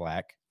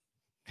 Black.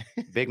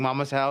 Big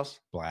Mama's House.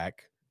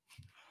 Black.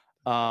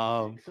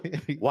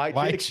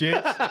 White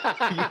chicks.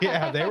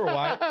 Yeah, they were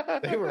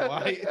white. They were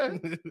white.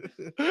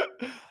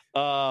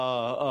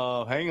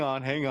 Hang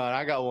on.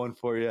 I got one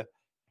for you.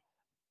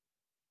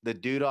 The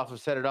dude off of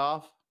Set It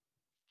Off.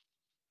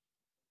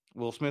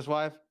 Will Smith's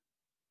wife.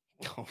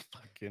 Oh,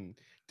 fucking.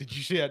 Did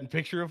you see that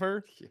picture of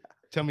her? Yeah.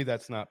 Tell me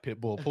that's not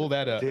Pitbull. Pull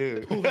that up.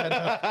 Dude. Pull that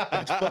up.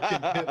 That's fucking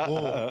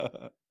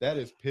Pitbull. That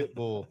is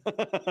Pitbull.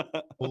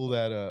 Pull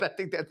that up. I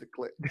think that's a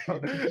clip.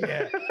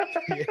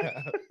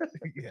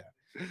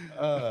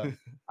 Yeah.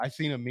 I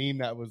seen a meme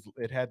that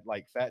it had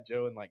like Fat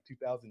Joe in like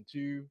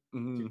 2002,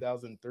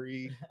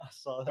 2003, I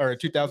saw that. or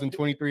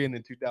 2023, and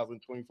then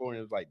 2024, and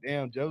it was like,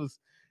 damn, Joe's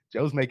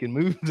making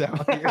moves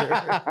out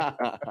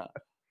here.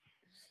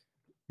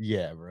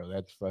 Yeah, bro,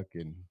 that's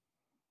fucking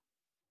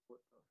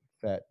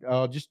fat.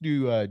 I'll just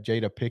do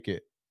Jada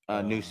Pickett.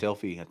 New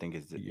selfie, I think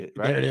is it,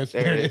 right? There it is.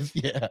 There it is.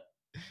 Yeah,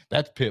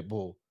 that's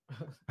Pitbull.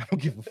 I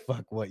don't give a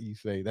fuck what you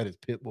say. That is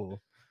Pitbull.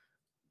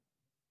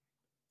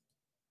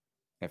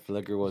 If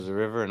Flicker was a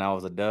river and I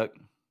was a duck.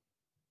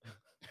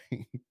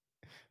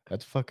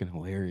 That's fucking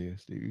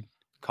hilarious, dude.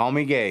 Call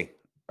me gay,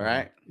 all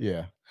right?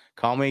 Yeah.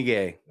 Call me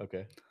gay.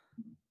 Okay.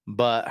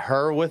 But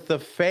her with the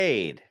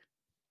fade.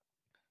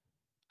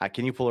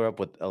 Can you pull her up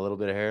with a little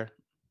bit of hair?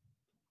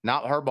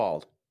 Not her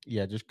bald.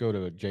 Yeah, just go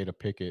to Jada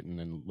Pickett and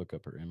then look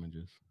up her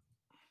images.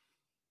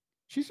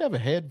 She used to have a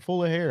head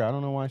full of hair. I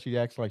don't know why she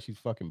acts like she's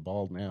fucking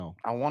bald now.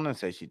 I want to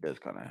say she does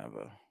kind of have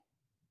a.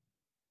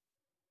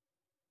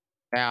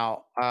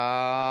 Now,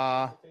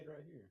 I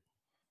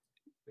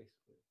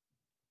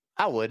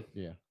would.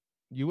 Yeah.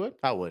 You would?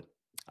 I would.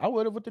 I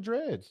would have with the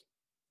dreads.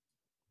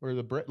 Or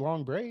the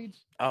long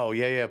braids. Oh,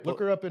 yeah. Look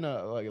her up in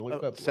a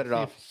look up. Set It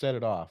Off. Set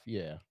It Off.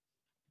 Yeah.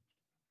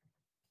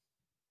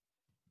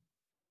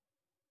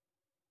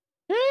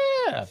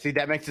 Yeah. See,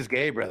 that makes us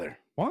gay, brother.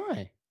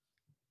 Why?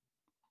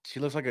 She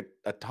looks like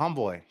a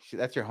tomboy.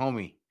 That's your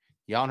homie.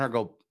 Y'all and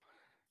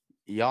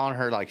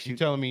her like You shoot.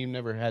 telling me you've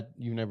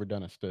never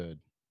done a stud?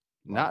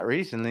 Not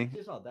recently.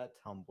 It's not that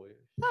tomboyish.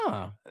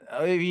 Nah.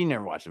 You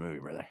never watched the movie,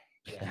 brother.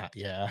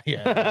 Yeah.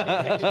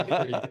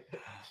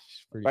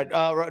 Pretty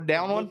Right,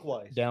 down one.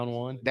 Look-wise. down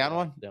one. Down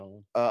one? Down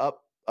one.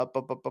 Up.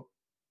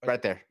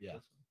 Right there. Yeah.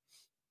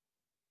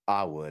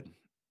 I would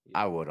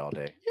all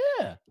day.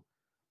 Yeah.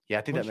 Yeah,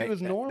 I think When she was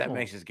that normal.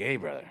 makes us gay,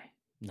 brother.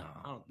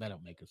 Nah, that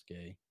don't make us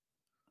gay.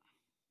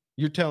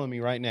 You're telling me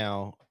right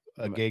now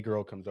a gay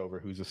girl comes over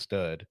who's a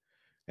stud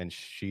and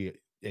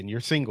you're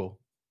single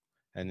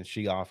and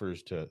she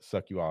offers to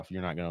suck you off.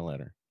 You're not going to let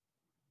her.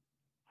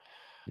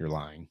 You're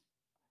lying.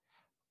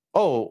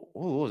 Oh,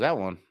 what was that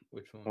one?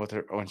 Which one? With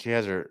her when she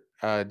has her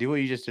do what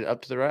you just did,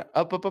 up to the right.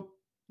 Up.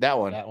 That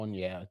one. That one,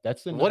 yeah.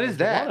 That's the What is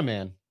that? Joanna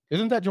Man.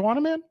 Isn't that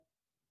Joanna Man?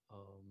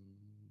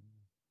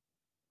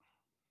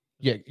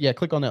 Yeah,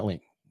 click on that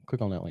link.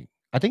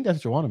 I think that's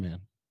Joanna Man.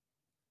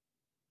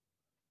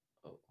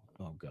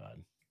 Oh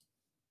God.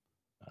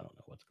 I don't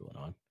know what's going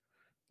on.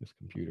 This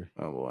computer.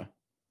 Oh boy.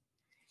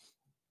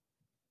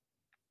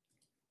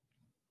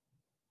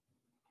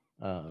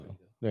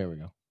 There we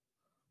go.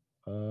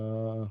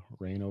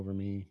 Rain Over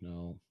Me,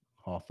 no.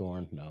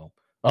 Hawthorne, no.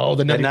 Oh,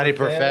 the Nutty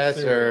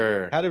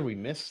Professor. How did we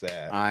miss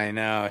that? I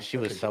know she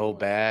was so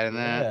bad in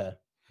that, Yeah.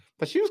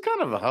 but she was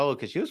kind of a hoe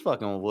because she was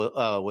fucking with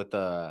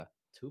Tupac.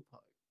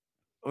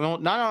 Well,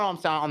 no, I'm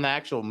saying on the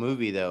actual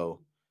movie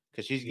though,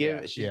 because she's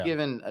Yeah.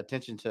 giving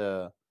attention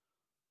to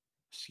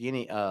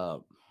skinny.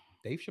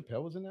 Dave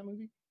Chappelle was in that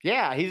movie?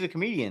 Yeah, he's a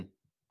comedian.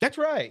 That's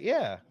right.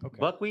 Yeah. Okay.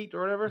 Buckwheat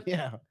or whatever.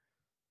 Yeah.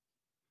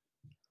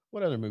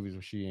 What other movies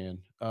was she in?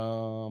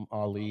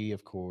 Ali,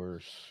 of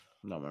course.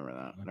 No, remember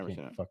that. I Never can't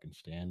seen it. fucking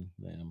stand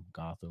them.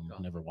 Gotham.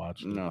 Gotham. Never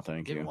watched it. No,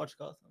 thank You you. haven't watched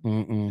Gotham?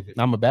 Mm-mm.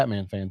 I'm a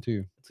Batman fan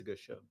too. It's a good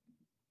show.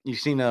 You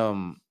seen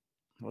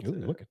what's Ooh,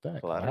 it? look at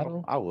that.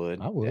 Collateral? I would.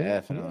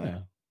 Definitely. Yeah.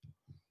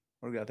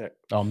 What do we got there?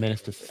 Oh,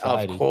 Menace to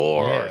Society. Of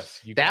course. Yes,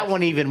 you that got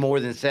one to. even more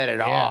than set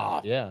it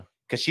off. Yeah.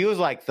 Because she was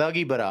like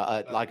thuggy, but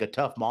like a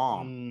tough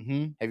mom.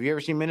 Mm-hmm. Have you ever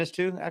seen Menace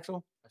 2,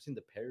 Axel? I've seen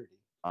the parody.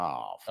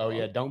 Oh, Oh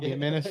yeah, fuck. Don't Be a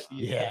Menace.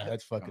 Yeah. Yeah,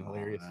 that's fucking Come on,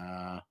 hilarious.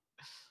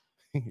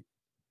 Let's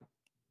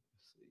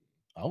see.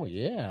 Oh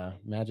yeah,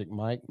 Magic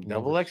Mike.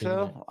 Double Never seen XL?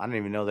 that. I didn't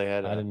even know they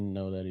had I a. didn't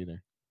know that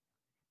either.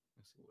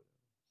 Let's see what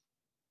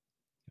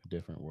A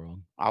different world.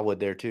 I would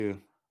there too.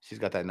 She's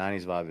got that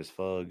 90s vibe as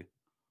fug.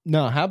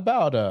 No, how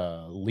about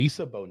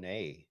Lisa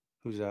Bonet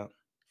Who's that?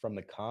 from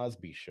the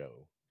Cosby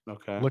Show?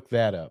 Okay. Look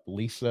that up.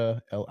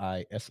 Lisa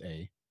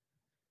Lisa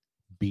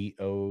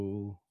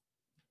Bo.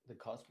 The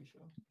Cosby Show.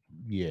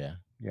 Yeah.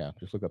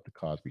 Just look up the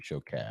Cosby Show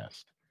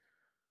cast.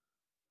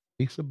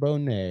 Lisa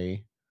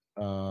Bonet.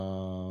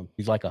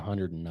 She's like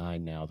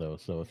 109 now though.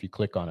 So if you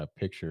click on a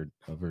picture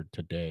of her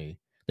today,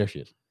 there she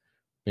is.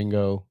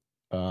 Bingo.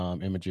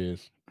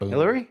 Images. Boom.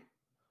 Hillary?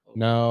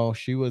 No,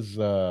 she was.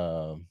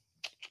 Oh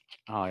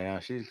yeah,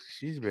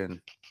 she's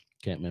been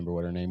Can't remember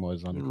what her name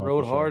was on the Cosby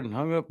rode Show. hard and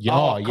hung up. Yeah,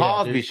 Oh, yeah,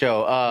 Cosby dude.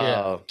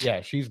 Show.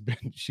 Yeah,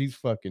 she's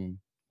fucking.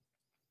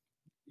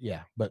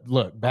 Yeah, but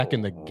look, back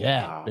in the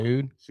gap, wow.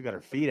 dude. She got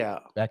her feet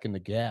out. Back in the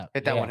gap.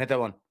 Hit that Yeah. one. Hit that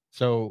one.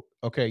 So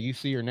okay, you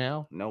see her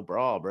now. No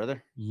bra,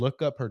 brother.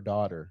 Look up her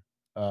daughter,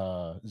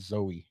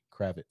 Zoe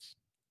Kravitz.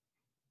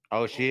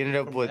 Oh, she ended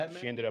up From with.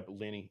 Batman? She ended up with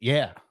Lenny.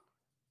 Yeah.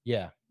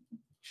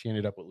 She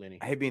ended up with Lenny.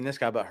 I hate being this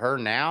guy, but her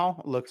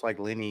now looks like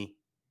Lenny.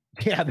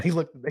 Yeah, they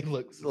look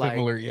Like,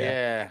 similar. Yeah.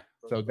 yeah.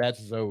 So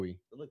that's Zoe.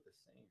 They look the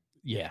same.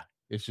 Yeah,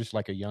 it's just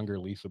like a younger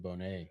Lisa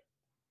Bonet.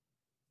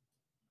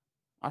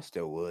 I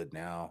still would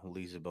now,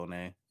 Lisa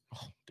Bonet,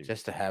 Oh, dude.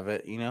 just to have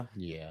it, you know,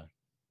 Yeah,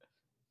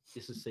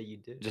 Just to say you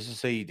did. just to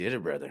say you did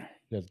it, brother.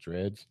 she has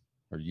dreads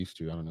or used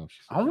to. I don't know. If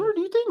she's I wonder,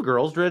 do you think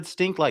girls' dreads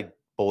stink like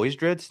boys'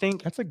 dreads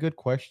stink? That's a good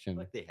question.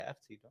 like they have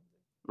to, don't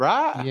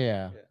Right?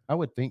 Yeah, Yeah. I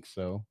would think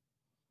so.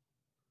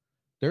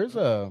 There's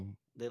they? a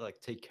They like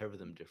take care of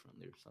them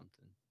differently or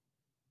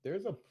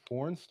something.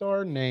 porn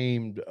star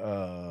named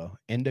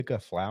Indica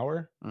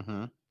Flower.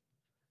 Mm-hmm.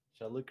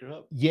 Should I look her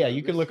up? Yeah,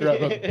 you can look her up,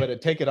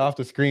 but take it off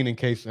the screen in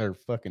case her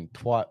fucking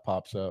twat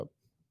pops up.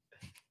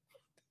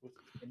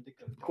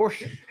 Of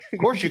course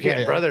you can,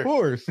 Yeah, brother. Of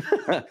course.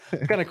 What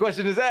kind of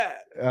question is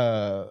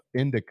that?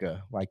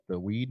 Indica, like the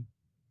weed,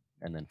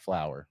 and then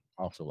flower,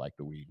 also like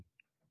the weed.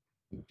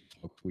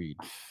 Smokes weed.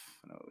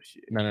 Oh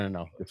shit.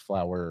 No. It's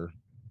flower,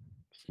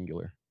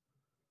 singular.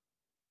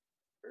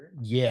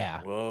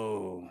 Yeah.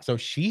 Whoa. So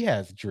she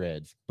has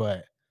dreads,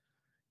 but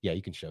yeah,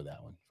 you can show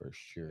that one for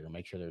sure.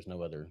 Make sure there's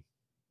no other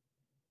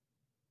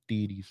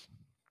deities.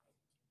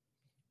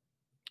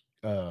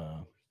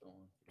 Hippie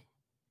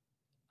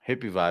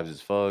vibes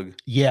is fug.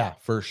 Yeah,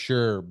 for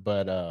sure.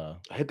 But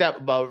Hit that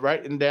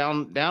right and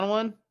down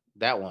one.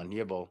 That one,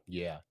 yeah, bo.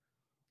 yeah.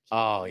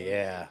 Oh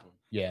yeah.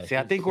 Yeah. See,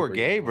 I she's think we're super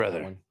gay, young on that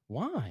brother. one.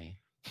 Why?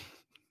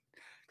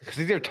 Because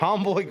these are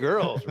tomboy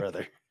girls,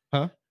 brother.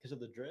 Because of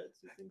the dreads?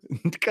 you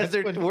think? Because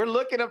we're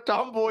looking up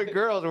tomboy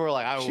girls, and we're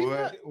like, I She's would.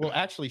 not- well,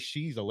 actually,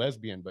 she's a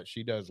lesbian, but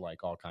she does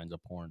like all kinds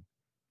of porn.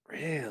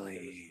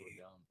 Really?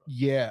 Slow down, bro.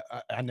 Yeah,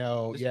 I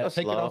know. Just Yeah, go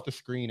take it slow. off the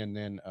screen and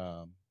then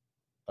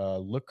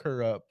look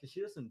her up. 'Cause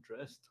she doesn't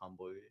dress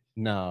tomboyish.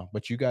 No,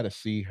 but you got to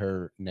see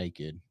her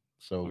naked.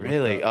 So look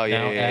Really? up- Oh,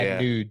 yeah, now yeah, add yeah.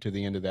 nude to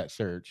the end of that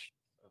search,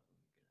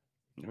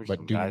 There's but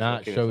some do guys not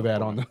looking at show some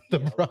that porn. on the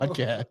Yeah.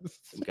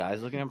 broadcast. Some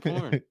guys looking at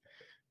porn.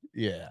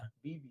 Yeah,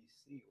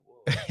 BBC.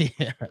 Whoa.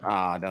 yeah.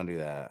 Ah, don't do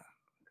that.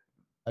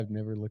 I've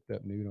never looked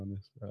up nude on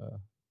this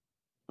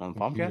On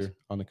computer. Comcast?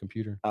 On the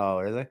computer. Oh,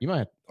 really? You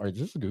might. Or is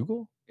this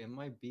Google? It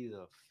might be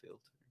the filter.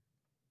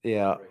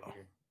 Yeah. Right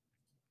here.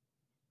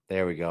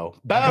 There we go.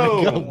 There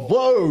we go.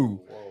 Boom.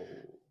 Whoa.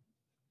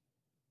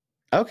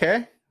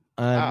 Okay.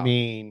 I Wow.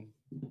 mean,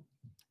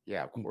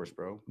 Yeah, of course,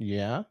 bro.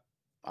 yeah,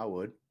 I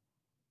would.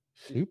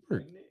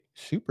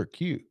 super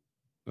cute.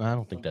 I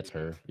don't think that's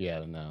her.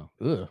 Yeah, no.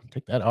 Ugh,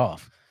 take that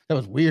off. That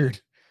was weird.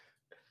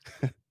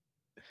 Oh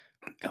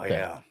Okay.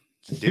 yeah.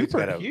 Dude's Super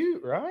got a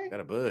cute, right?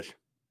 got a bush.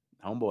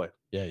 Homeboy.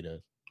 Yeah, he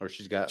does. Or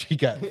she's got She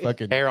got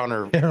fucking hair on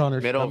her hair on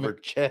her middle of her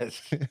stomach.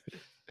 chest.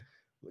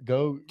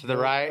 Go To the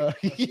go, right.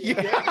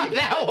 yeah.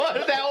 that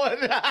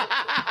one.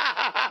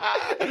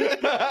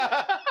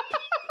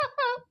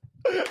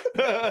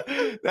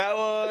 That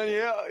one,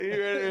 yeah.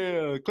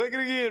 Yeah. Click it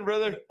again,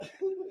 brother.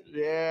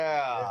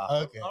 Yeah.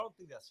 Okay. I don't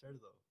think that's her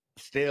though.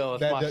 Still,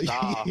 it's That- my that-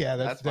 style. yeah,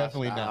 that's my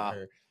definitely style. not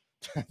her.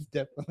 That's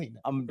definitely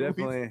not. I'm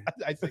definitely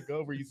I said go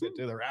over. You said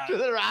to the right. to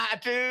the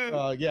right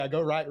too. Yeah,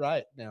 go right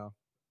now.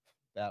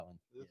 That one.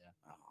 Yeah.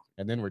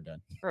 And then we're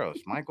done. Gross,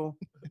 Michael.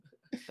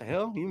 The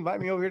hell? You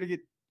invite me over here to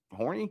get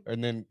horny?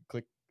 And then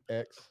click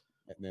X,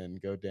 and then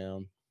go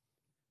down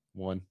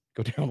one.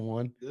 Go down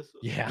one. This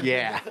one? Yeah.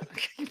 Yeah.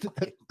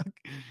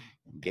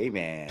 Gay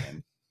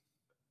man.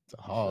 It's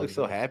a hog. Looks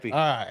so happy. All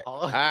right.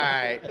 All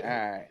right. All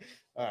right.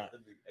 All right.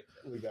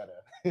 We gotta.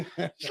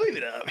 Just leave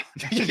it up.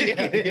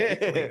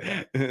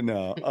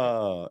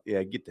 No.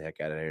 Yeah, get the heck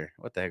out of here.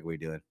 What the heck are we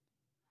doing?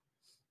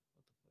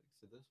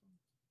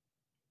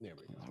 There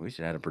we go. We should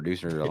have had a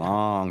producer a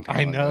long time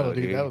I know, ago,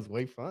 dude. That was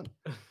way fun.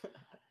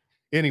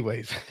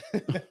 Anyways,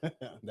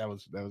 that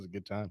was a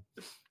good time.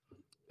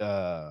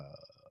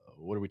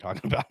 What are we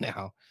talking about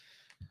now?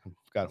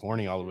 Got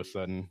horny all of a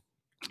sudden.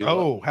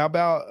 Oh, how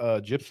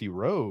about Gypsy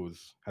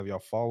Rose? Have y'all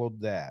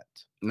followed that?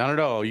 Not at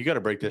all. You got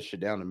to break this shit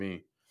down to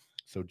me.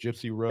 So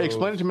Gypsy Rose.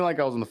 Explain it to me like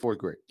I was in the 4th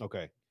grade.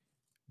 Okay.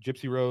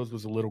 Gypsy Rose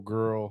was a little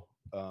girl.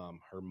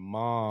 Her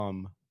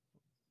mom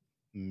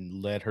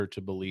led her to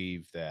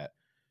believe that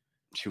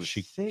She was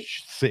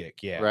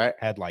sick, yeah. Right.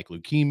 Had like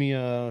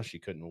leukemia. She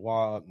couldn't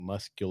walk,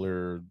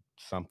 muscular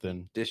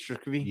something.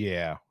 Dystrophy?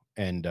 Yeah.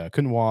 And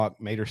couldn't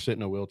walk, made her sit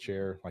in a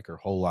wheelchair like her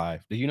whole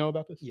life. Did you know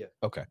about this? Yeah.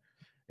 Okay.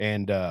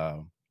 And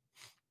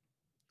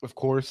of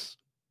course,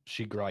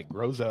 she like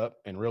grows up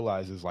and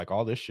realizes like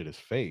all this shit is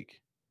fake.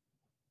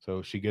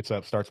 So she gets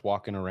up, starts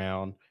walking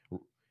around,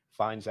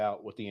 finds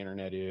out what the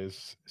internet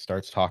is,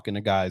 starts talking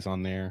to guys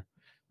on there.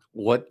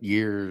 What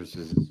years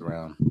is this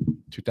around?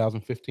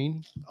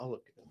 2015. I'll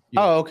look it up. Yeah.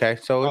 Oh, okay.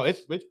 So Oh,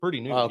 it's pretty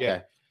new. okay.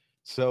 Yeah.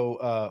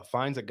 So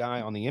finds a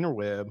guy on the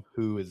interweb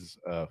who is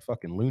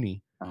fucking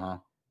loony. Uh-huh.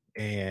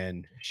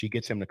 And she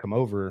gets him to come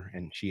over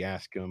and she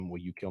asks him, "Will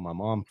you kill my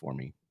mom for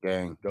me?"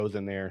 Dang. Goes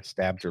in there,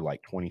 stabs her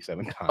like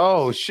 27 times.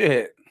 Oh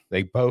shit.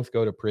 They both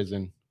go to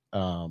prison.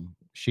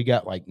 She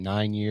got like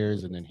 9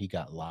 years and then he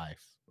got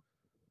life.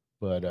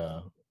 But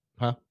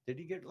Did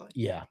he get life?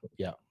 yeah.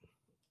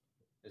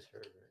 It's her,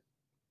 right?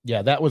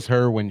 Yeah, that was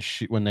her when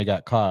they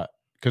got caught.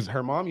 Because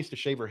her mom used to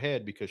shave her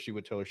head because she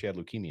would tell her she had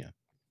leukemia.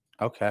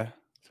 Okay.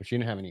 So she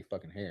didn't have any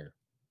fucking hair.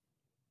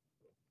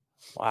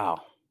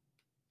 Wow.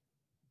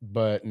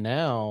 But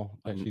now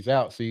that she's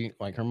out, see,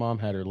 like her mom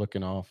had her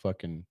looking all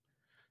fucking.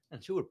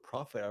 And she would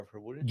profit out of her,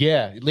 wouldn't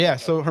Yeah.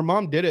 So her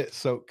mom did it.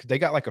 So they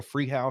got like a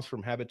free house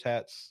from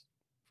Habitats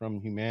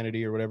from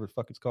Humanity or whatever the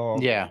fuck it's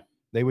called. Yeah.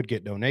 They would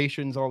get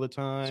donations all the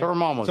time. So her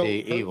mom was her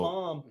evil.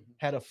 mom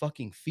had a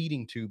fucking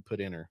feeding tube put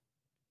in her,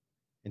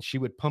 and she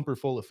would pump her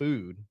full of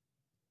food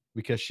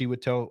because she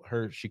would tell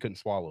her she couldn't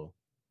swallow.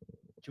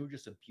 She would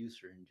just abuse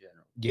her in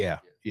general. Yeah.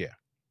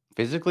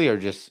 Physically or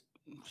just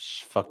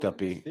fucked up?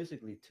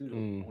 Physically too. Though.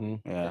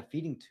 Mhm. Yeah. That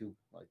feeding tube,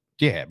 like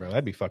Yeah, bro,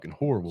 that'd be fucking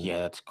horrible. Yeah,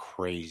 that's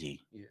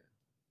crazy.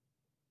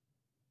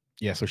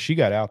 Yeah, so she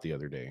got out the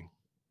other day.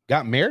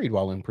 Got married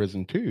while in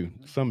prison too.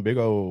 Some big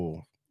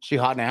old She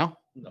hot now?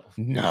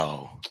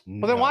 no.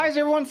 Well, then why is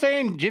everyone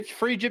saying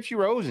free Gypsy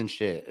Rose and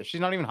shit if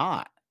she's not even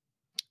hot?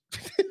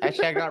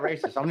 Hashtag not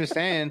racist. I'm just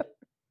saying.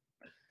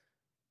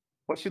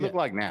 What's she look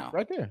like now?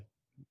 right there?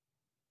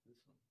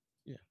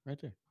 Yeah, right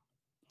there.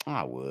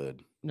 I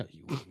would. No,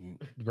 you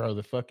wouldn't. Bro,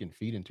 the fucking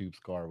feeding tube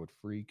scar would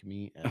freak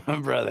me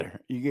out. Brother,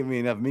 you give me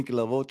enough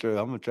Michelob Ultra,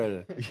 I'm gonna try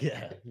to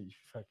Yeah, you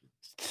fucking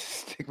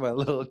stick my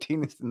little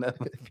penis in that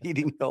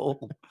feeding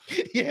hole.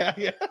 yeah.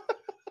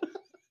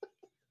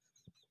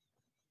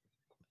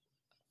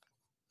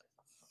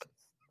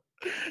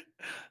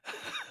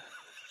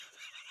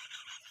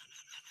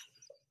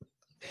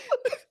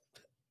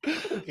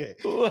 Okay.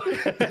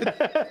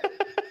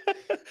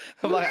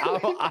 I'm like,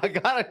 I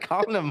got a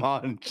condom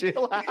on.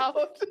 Chill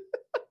out.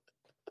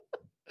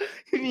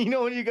 You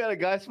know when you got a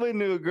guy splitting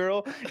to a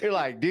girl, you're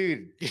like,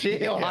 dude,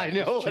 chill. I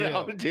know what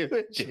I'm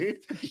doing, dude.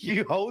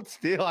 You hold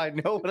still. I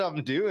know what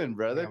I'm doing,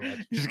 brother.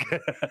 Just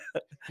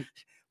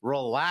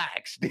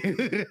relax,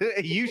 dude.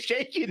 You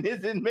shaking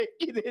isn't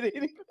making it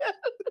any better.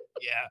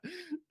 Yeah.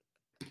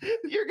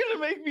 You're gonna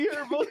make me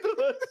hurt both of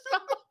us.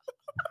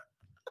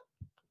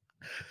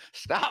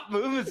 Stop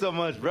moving so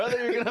much,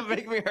 brother. You're gonna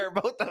make me hurt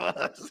both of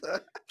us.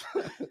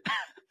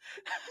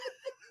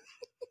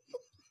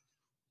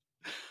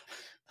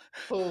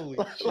 Holy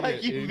Like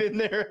shit, you've dude. been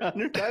there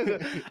 100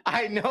 times.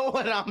 I know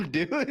what I'm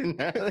doing.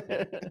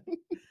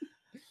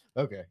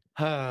 Okay.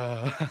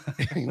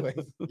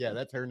 Anyways, yeah,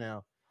 that's her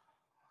now.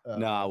 No, I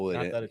Not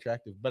wouldn't. that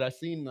attractive, but I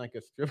seen like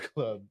a strip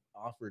club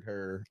offered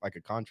her like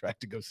a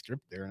contract to go strip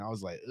there, and I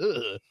was like,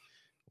 ugh,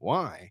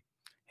 why?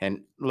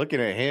 And looking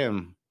at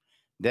him,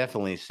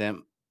 definitely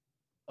simp.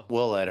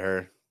 We'll let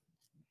her.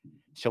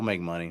 She'll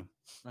make money.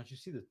 Now, did you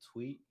see the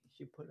tweet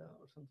she put out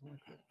or something like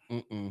that?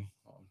 Mm-mm.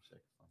 Oh, I'm sick.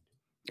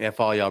 F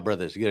all y'all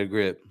brothers, get a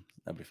grip.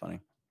 That'd be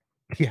funny.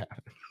 Yeah.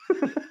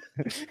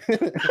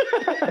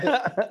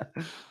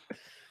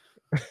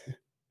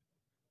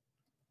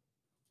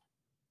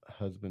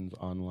 Husband's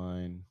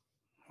online.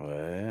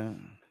 Well,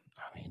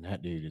 I mean,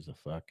 that dude is a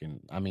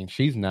fucking. I mean,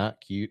 she's not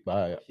cute,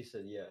 but She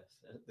said yes.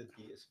 The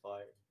D is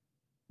fired.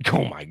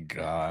 oh my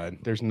god,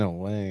 there's no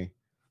way.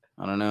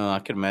 I don't know. I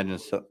could imagine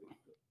so.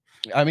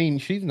 I mean,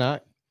 she's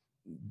not.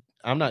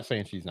 I'm not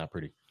saying she's not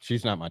pretty.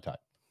 She's not my type,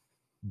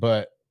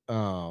 but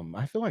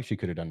I feel like she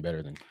could have done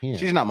better than him.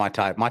 She's not my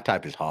type. My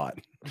type is hot.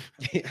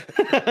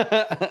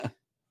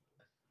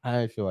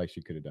 I feel like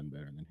she could have done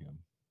better than him.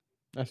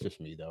 That's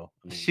just me, though.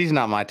 I mean, She's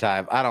not my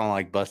type. I don't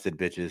like busted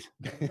bitches.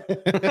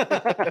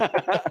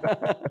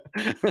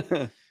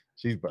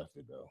 she's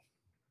busted though.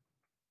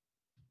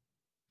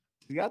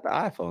 He got the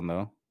iPhone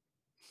though.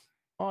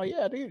 Oh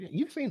yeah, dude.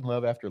 You've seen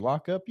Love After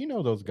Lockup. You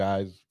know those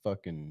guys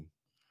fucking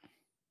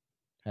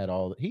had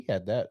all. He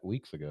had that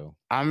weeks ago.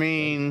 I Ready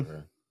mean, for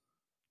her.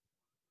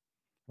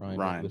 Ryan,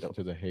 Ryan, listen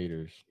to the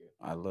haters.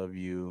 I love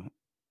you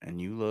and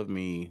you love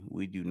me.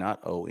 We do not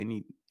owe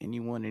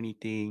anyone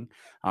anything.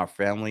 Our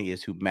family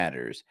is who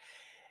matters.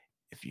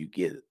 If you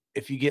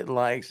get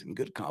likes and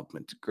good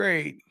compliments,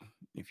 great.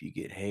 If you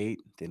get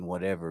hate, then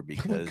whatever,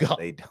 because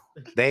God.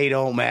 they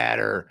don't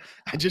matter.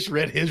 I just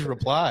read his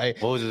reply.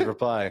 What was his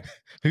reply?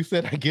 Who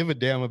said, "I give a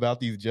damn about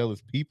these jealous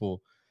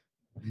people.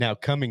 Now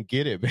come and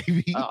get it,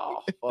 baby."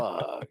 Oh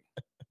fuck.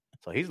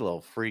 So he's a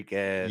little freak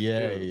ass.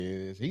 Yeah, dude. he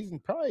is. He's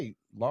probably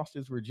lost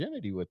his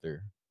virginity with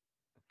her.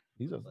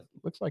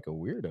 Looks like a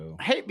weirdo.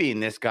 I hate being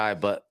this guy,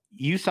 but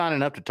you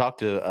signing up to talk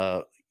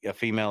to a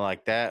female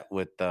like that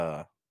with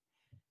a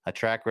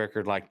track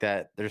record like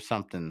that, there's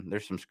some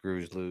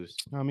screws loose.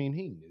 I mean,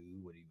 he knew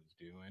what he was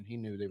doing. He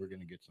knew they were going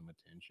to get some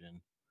attention.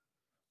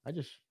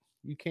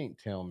 You can't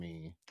tell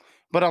me.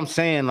 But I'm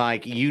saying,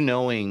 like, you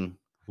knowing.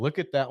 Look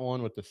at that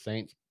one with the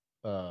Saints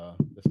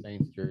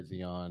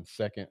jersey on.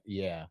 Second,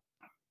 yeah.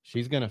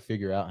 She's going to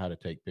figure out how to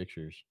take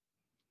pictures.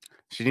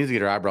 She needs to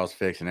get her eyebrows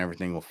fixed and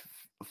everything will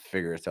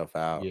figure itself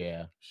out.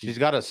 Yeah. She's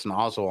got a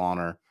snozzle on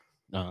her.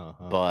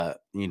 Uh-huh.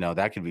 But,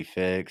 that could be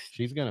fixed.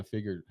 She's going to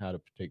figure how to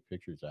take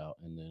pictures out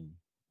and then.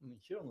 I mean,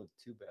 she don't look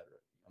too bad.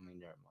 I mean,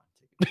 never mind.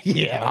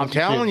 Yeah. I'm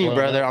telling you,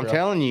 brother. I'm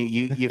telling you,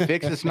 you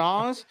fix the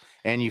snoz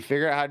and you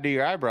figure out how to do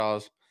your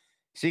eyebrows.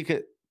 See,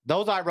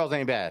 those eyebrows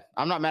ain't bad.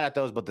 I'm not mad at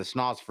those, but the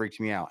snoz freaks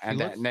me out. And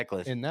that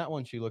necklace. In that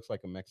one, she looks like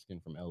a Mexican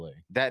from LA.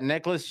 That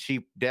necklace,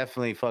 she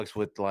definitely fucks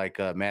with like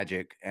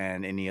Magic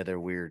and any other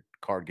weird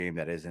card game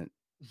that isn't.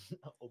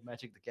 Oh,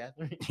 Magic the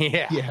Gathering?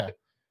 Yeah. Yeah.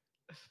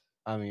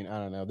 I mean, I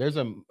don't know. There's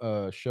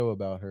a show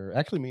about her.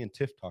 Actually, me and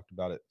Tiff talked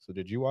about it. So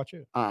did you watch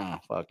it?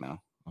 Fuck no.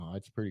 Oh,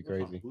 it's pretty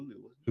crazy. Hulu,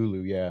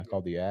 Hulu, yeah,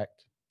 called The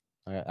Act.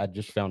 I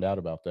just found out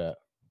about that.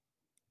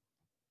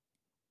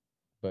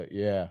 But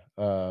yeah,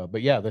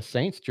 the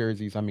Saints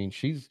jerseys. I mean,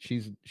 she's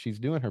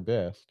doing her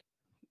best.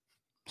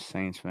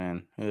 Saints,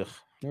 man. Ugh.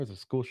 There was a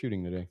school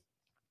shooting today.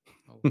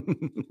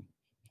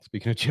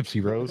 Speaking of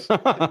Gypsy Rose,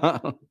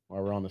 while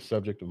we're on the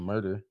subject of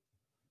murder.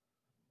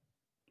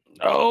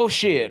 Oh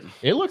shit!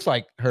 It looks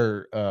like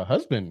her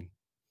husband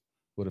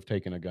would have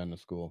taken a gun to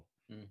school.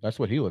 That's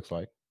what he looks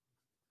like.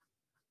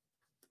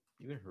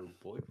 Even her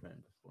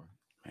boyfriend before.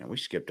 Man, we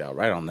skipped out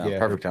right on that. Yeah,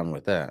 Perfect time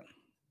with that.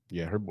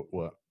 Yeah, her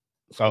what?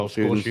 School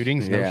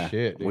shootings? No yeah.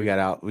 shit. Dude. We got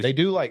out. They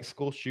do like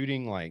school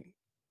shooting. Like,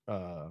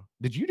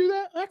 did you do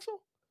that,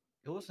 Axel?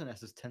 It wasn't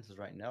as intense as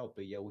right now,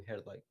 but yeah, we had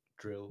like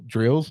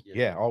drills. Yeah.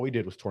 Yeah, all we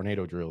did was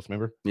tornado drills.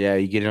 Remember? Yeah,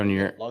 you get it on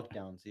your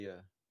lockdowns.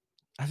 Yeah.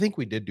 I think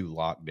we did do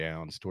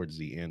lockdowns towards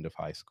the end of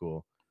high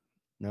school.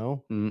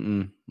 No?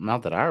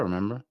 Not that I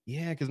remember.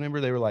 Yeah, because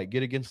remember they were like,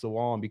 get against the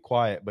wall and be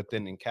quiet. But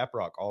then in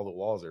Caprock, all the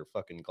walls are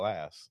fucking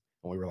glass.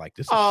 And we were like,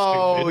 this is stupid.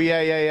 Oh,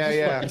 yeah. This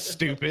is fucking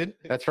stupid.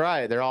 That's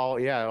right. They're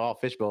all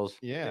fish bowls.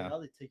 Yeah. Now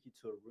they take you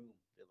to a room.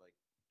 They're like,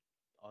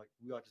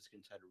 we all just get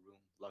inside a room,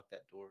 lock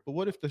that door. But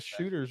what if the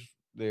shooter's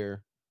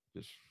there?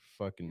 Just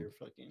fucking You're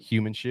fucking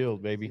human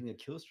shield, baby. a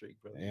kill streak,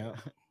 bro. Yeah.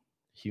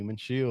 Human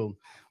shield.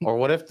 Or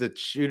what if the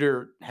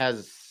shooter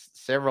has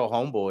several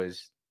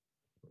homeboys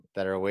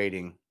that are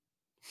waiting?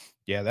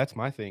 Yeah, that's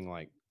my thing.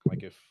 Like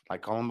if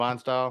Columbine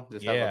style,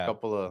 just have a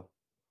couple of.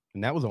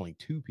 And that was only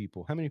 2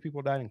 people. How many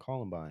people died in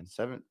Columbine?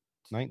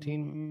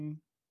 19?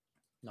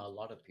 No, a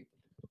lot of people.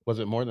 Was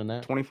it more than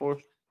that? 24.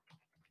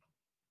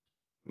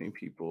 Many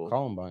people.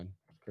 Columbine.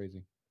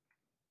 Crazy.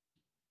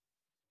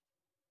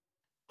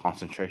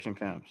 Concentration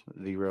camps.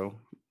 0.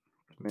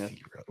 Myth.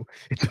 0.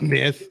 It's a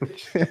myth.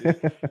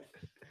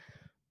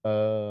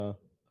 I'll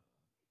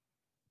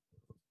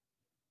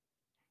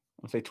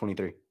say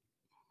 23.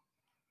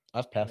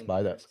 I've passed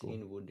by that school.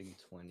 Wounding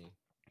 20.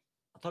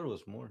 I thought it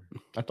was more.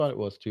 I thought it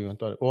was too.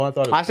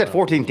 I said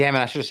 14. Damn it!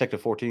 I should have checked to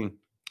 14.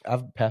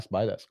 I've passed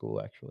by that school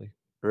actually.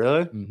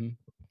 Really? Mm-hmm.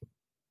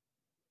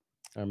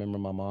 I remember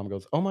my mom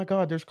goes, "Oh my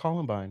God, there's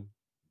Columbine,"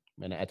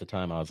 and at the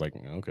time I was like,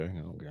 "Okay, I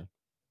don't care."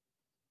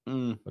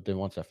 But then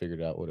once I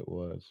figured out what it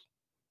was.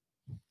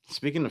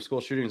 Speaking of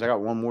school shootings, I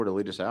got one more to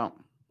lead us out.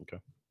 Okay.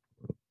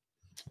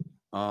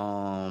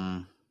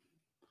 So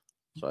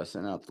I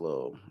sent out the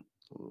little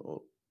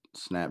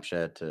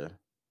Snapchat to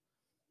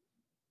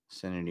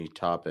send any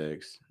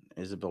topics.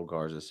 Isabel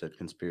Garza said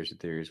conspiracy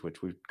theories,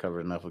 which we've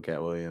covered enough with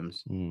Katt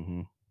Williams.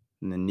 Mm-hmm.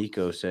 And then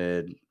Nico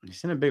said he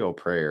sent a big old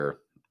prayer.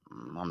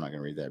 I'm not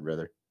gonna read that,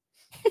 brother.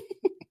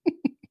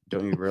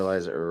 Don't you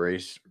realize it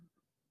erased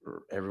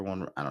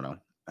everyone? I don't know.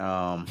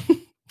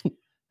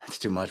 That's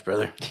too much,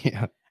 brother.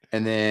 Yeah.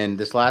 And then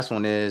this last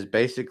one is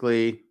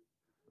basically.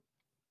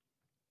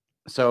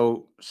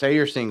 So say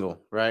you're single,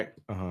 right?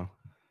 Uh-huh.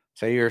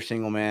 Say you're a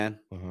single man.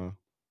 Uh-huh.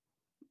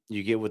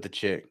 You get with the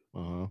chick.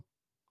 Uh-huh.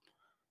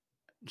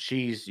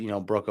 She's,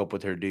 broke up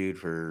with her dude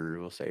for,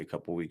 we'll say, a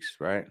couple weeks,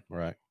 right?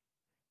 Right.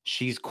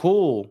 She's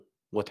cool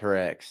with her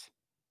ex.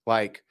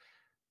 Like,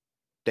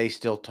 they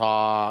still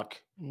talk,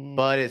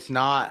 but it's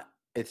not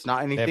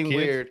anything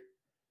weird.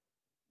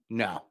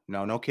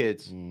 No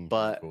kids.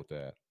 But cool with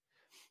that.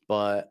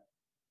 But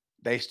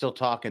they still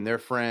talk and they're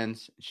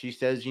friends. She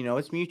says,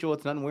 it's mutual.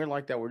 It's nothing weird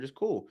like that. We're just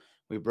cool.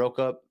 We broke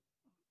up.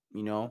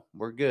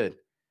 We're good.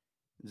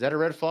 Is that a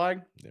red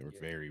flag? They were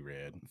very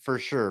red. For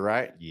sure,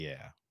 right?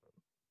 Yeah.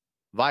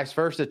 Vice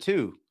versa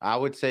too. I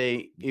would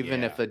say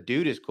even if a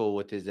dude is cool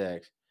with his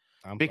ex,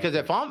 because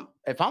if I'm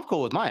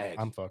cool with my ex,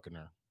 I'm fucking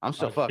her. I'm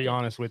still I'll fucking. Be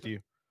honest with you.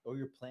 Or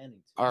you're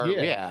planning to. Or,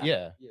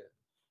 yeah.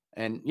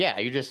 And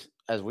you just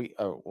what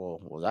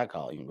was I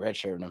call you? Red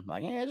shirting them.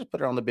 Like, just put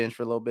her on the bench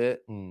for a little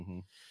bit. Mm-hmm.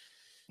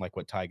 Like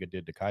what Tyga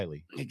did to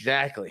Kylie.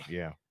 Exactly.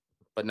 Yeah.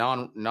 But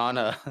non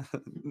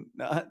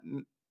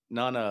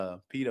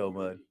pedo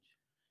mud.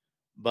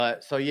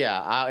 But so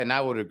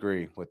I would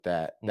agree with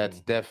that. That's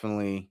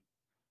definitely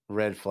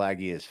red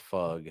flaggy as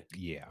fug.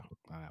 Yeah,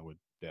 I would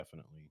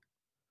definitely.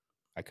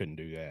 I couldn't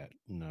do that.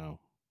 No.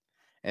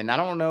 And I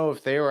don't know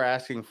if they were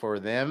asking for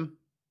them,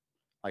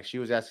 like she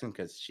was asking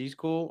because she's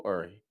cool,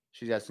 or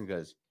she's asking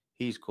because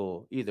he's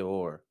cool. Either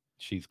or.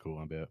 She's cool,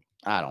 I bet.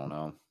 I don't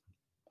know.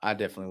 I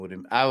definitely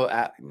wouldn't.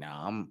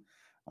 I'm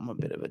a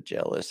bit of a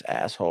jealous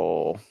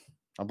asshole.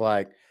 I'm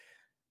like,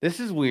 this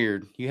is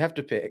weird. You have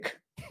to pick.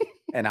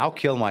 And I'll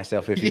kill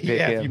myself if you pick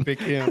him. If you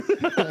pick him.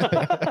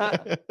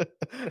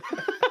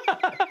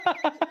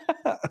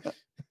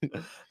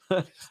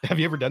 Have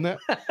you ever done that?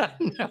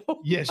 No.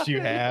 Yes, you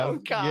have. Oh,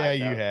 God, yeah,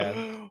 you have.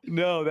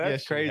 No, that's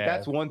Yes, you crazy. have.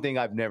 That's one thing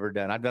I've never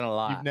done. I've done a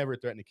lot. You've never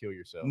threatened to kill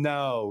yourself.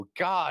 No,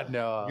 God,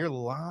 no. You're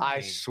lying.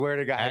 I swear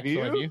to God. Have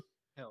Axel, you?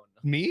 Hell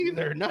no. Me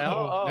either. No.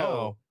 Oh.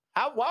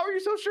 No. Why were you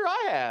so sure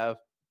I have?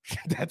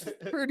 That's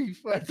pretty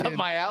fucking. That's up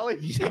my alley.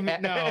 I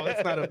mean, no,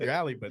 that's not up your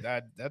alley, but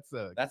that's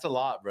a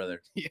lot,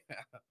 brother. Yeah,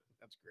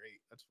 that's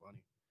great. That's funny.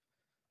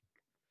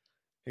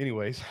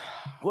 Anyways,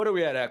 What are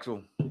we at,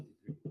 Axel?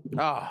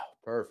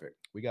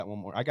 Perfect. we got one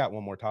more. I got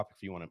one more topic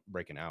if you want to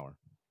break an hour.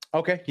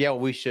 Okay. Yeah,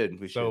 we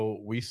should. So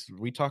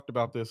we talked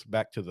about this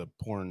back to the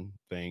porn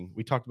thing.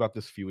 We talked about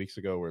this a few weeks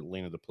ago where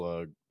Lena the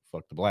Plug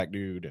fucked the black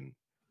dude, and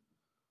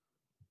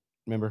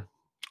remember?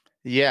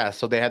 Yeah.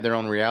 So they had their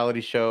own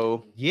reality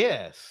show.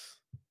 Yes.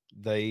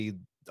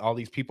 All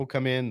these people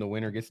come in, the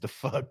winner gets to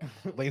fuck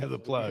Lena the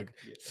Plug.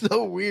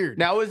 So weird.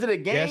 Now, is it a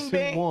Guess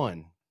gangbang? who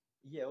won?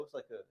 Yeah, it was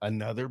like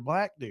Another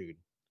black dude.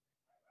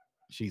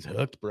 She's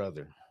hooked,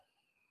 brother.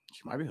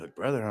 She might be hooked,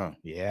 brother, huh?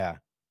 Yeah.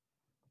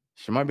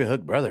 She might be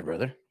hooked, brother.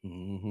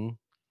 Mm-hmm.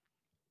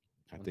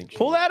 I think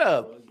Pull that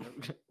up.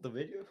 the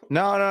video.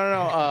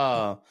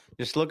 No.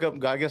 Just look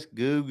up. I guess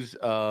Goog's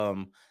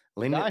the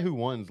Lena. guy who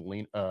won's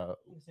Lil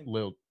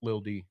D,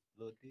 Lil D.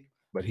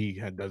 but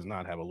he does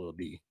not have a Lil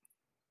D.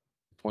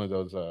 It's one of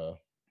those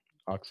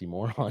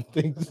oxymoron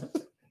things.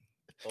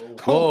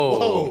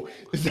 Whoa.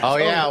 Oh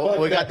yeah,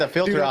 we got the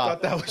filter Dude, I off.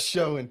 thought that was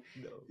showing.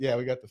 No. Yeah,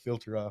 we got the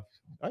filter off.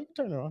 Oh, you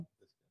can turn it on.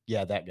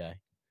 Yeah, that guy.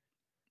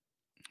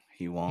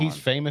 He won. He's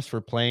famous for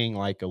playing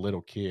like a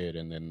little kid,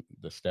 and then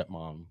the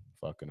stepmom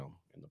fucking him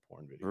in the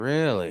porn video.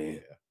 Really?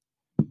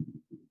 Yeah.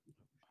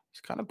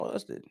 He's kind of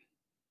busted.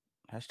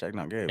 Hashtag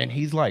not gay. And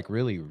he's like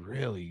really,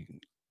 really,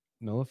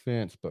 no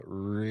offense, but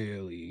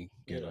really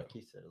ghetto. Like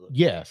he said, look.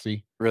 Yeah,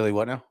 see, really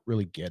what now?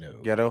 really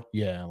ghetto. Ghetto?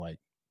 Yeah, like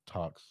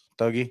talks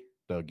Thuggy?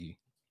 Dougie.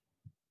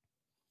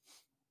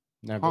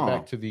 Now go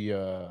back to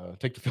the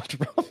take the filter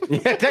off.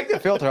 Yeah, take the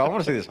filter. I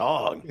want to see this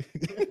hog.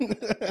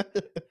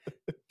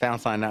 Pound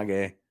sign not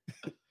gay.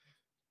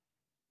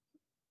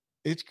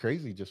 It's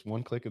crazy, just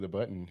one click of the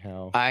button.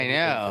 How I everything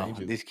know.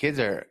 changes. These kids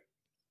are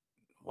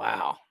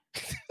wow.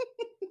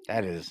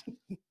 That is.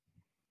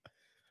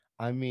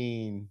 I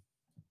mean,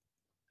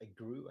 I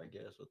grew, I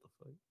guess. What the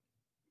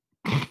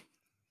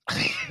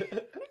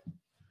fuck?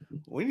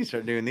 We need to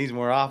start doing these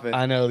more often.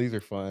 I know these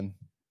are fun.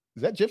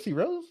 Is that Gypsy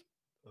Rose?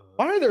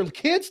 Why are there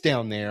kids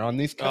down there on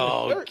these? Get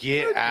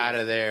out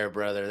of there,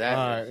 brother. That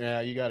All right, is-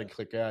 yeah, you got to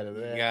click out of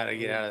that. You gotta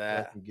get out of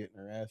that. Fucking getting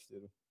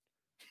arrested.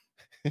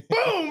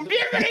 Boom!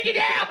 Get it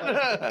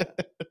down.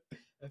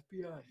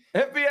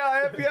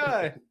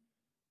 FBI.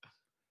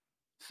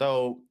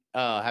 So,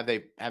 have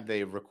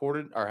they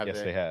recorded or have Yes,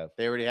 they? they have.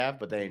 They already have,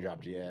 but they ain't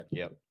dropped it yet.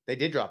 Yep, They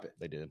did drop it.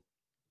 they did.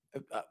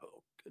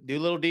 Do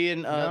Little D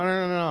and No.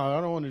 I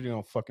don't want to do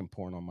no fucking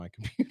porn on my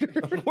computer.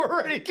 we're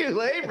already too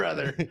late,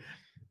 brother.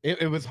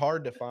 It was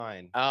hard to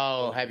find.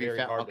 Oh, It was have you very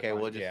found? hard to Okay,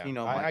 find, well, just yeah. you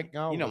know,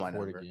 I'll you know my look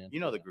for it number. again. You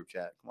know the group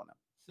chat. Come on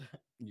now.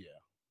 Yeah.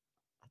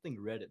 I think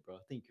Reddit, bro. I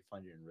think you can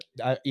find it in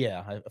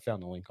Reddit. I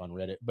found the link on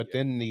Reddit, but Yeah.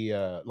 then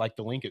the like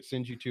the link it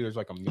sends you to, there's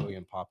like a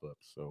million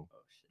pop-ups. So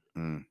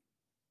Oh shit.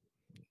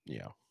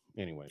 yeah.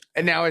 Anyway,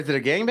 And now, is it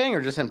a gangbang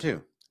or just him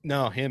too?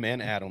 no, him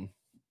and Adam.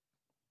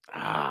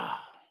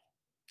 Ah,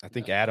 I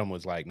think Adam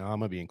was like, "No, I'm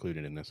gonna be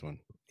included in this one."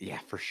 yeah,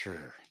 for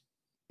sure.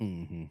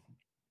 Mm-hmm.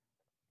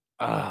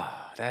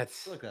 Ah, I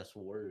that's feel like that's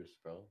worse,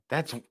 bro.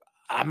 that's.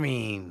 I To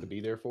mean,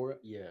 be there for it.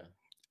 Yeah,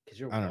 because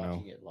you're I don't know.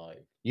 watching it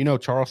live. You know,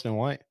 Charleston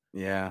White.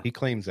 yeah. He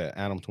claims that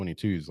Adam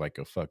 22 is like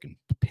a fucking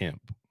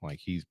pimp, like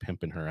he's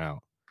pimping her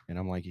out. And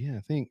I'm like, yeah,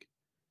 I think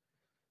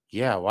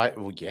Yeah, why?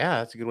 Well, yeah,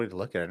 that's a good way to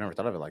look at it. I never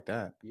thought of it like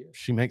that. Yeah.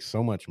 she makes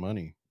so much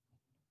money.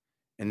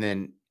 And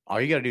then all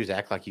you got to do is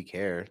act like you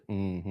care.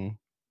 Mm-hmm.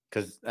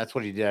 because that's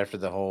what he did after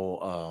the whole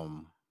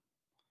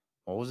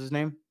what was his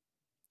name?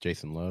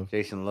 Jason Love.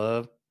 Jason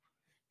Love.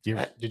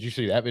 Did you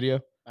see that video?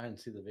 I didn't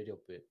see the video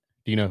bit.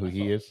 Do you know who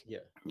he is? Yeah.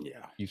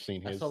 Yeah. You've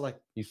seen I his. saw like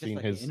You've just seen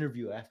like his an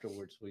interview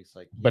afterwards where he's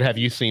like. But have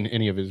you seen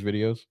any of his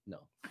videos? No.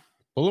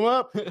 Pull him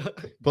up.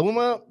 Pull him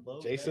up.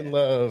 Love Jason that.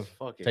 Love.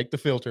 Fucking Take the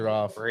filter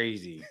off.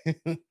 crazy.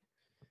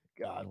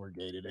 God, we're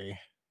gay today.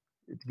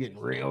 It's getting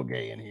real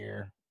gay in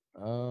here.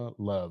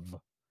 Love.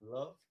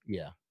 Love.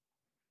 Yeah.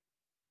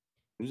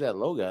 Who's that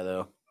low guy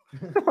though?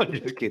 I'm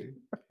just kidding.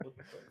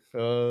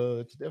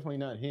 It's definitely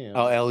not him.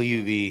 Oh,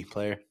 LUV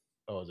player.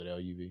 Oh, is it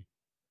LUV?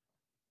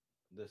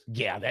 This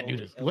Yeah, that dude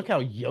is. Look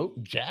how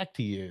jacked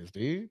he is,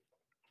 dude.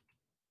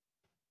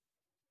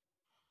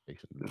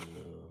 Jason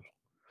Love.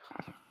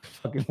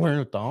 Fucking wearing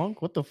a thong?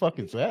 What the fuck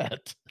is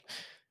that?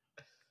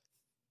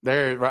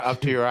 There, right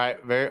up to your right.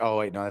 Oh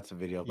wait, no, that's a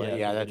video. But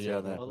yeah, that's the video.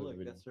 other. Oh look,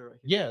 that's her right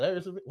here. Yeah,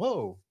 there's a.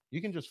 Whoa, you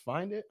can just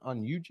find it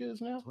on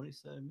UJizz now.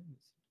 27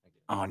 minutes.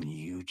 On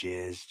you,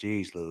 Jizz.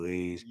 Jeez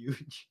Louise.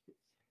 Huge.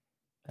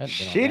 Hadn't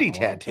been on that in Shitty a long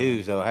time.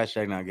 tattoos, though.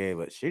 Hashtag not gay,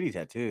 but shitty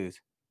tattoos.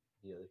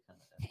 Yeah, they kind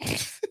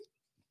of.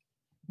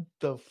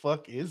 The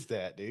fuck is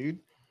that, dude?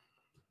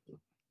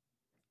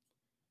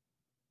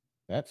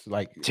 That's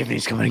like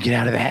Tiffany's coming to get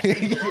out of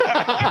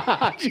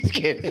that. Just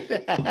kidding.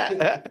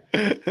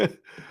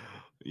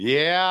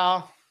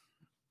 Yeah.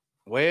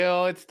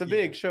 Well, it's the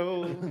big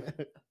show.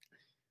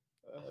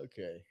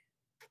 Okay.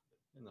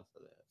 Enough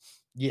of that.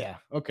 Yeah.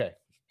 Okay.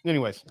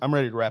 Anyways, I'm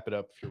ready to wrap it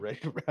up. If you're ready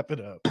to wrap it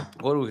up,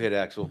 What do we hit,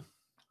 Axel?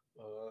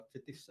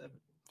 57.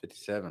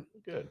 57.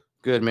 good.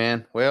 Good,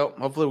 man. Well,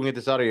 hopefully we can get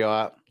this audio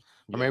out.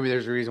 Yeah. Or maybe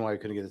there's a reason why we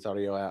couldn't get this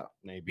audio out.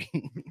 Maybe.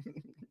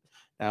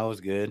 That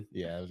was good.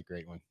 Yeah, that was a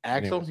great one.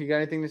 Axel, Anyways. you got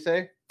anything to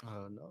say?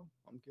 No,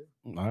 I'm good.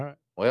 All right.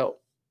 Well,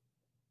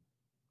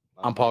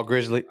 I'm Paul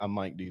Grizzly. I'm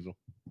Mike Diesel.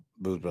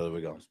 Booze Brother,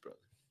 we go. Brother.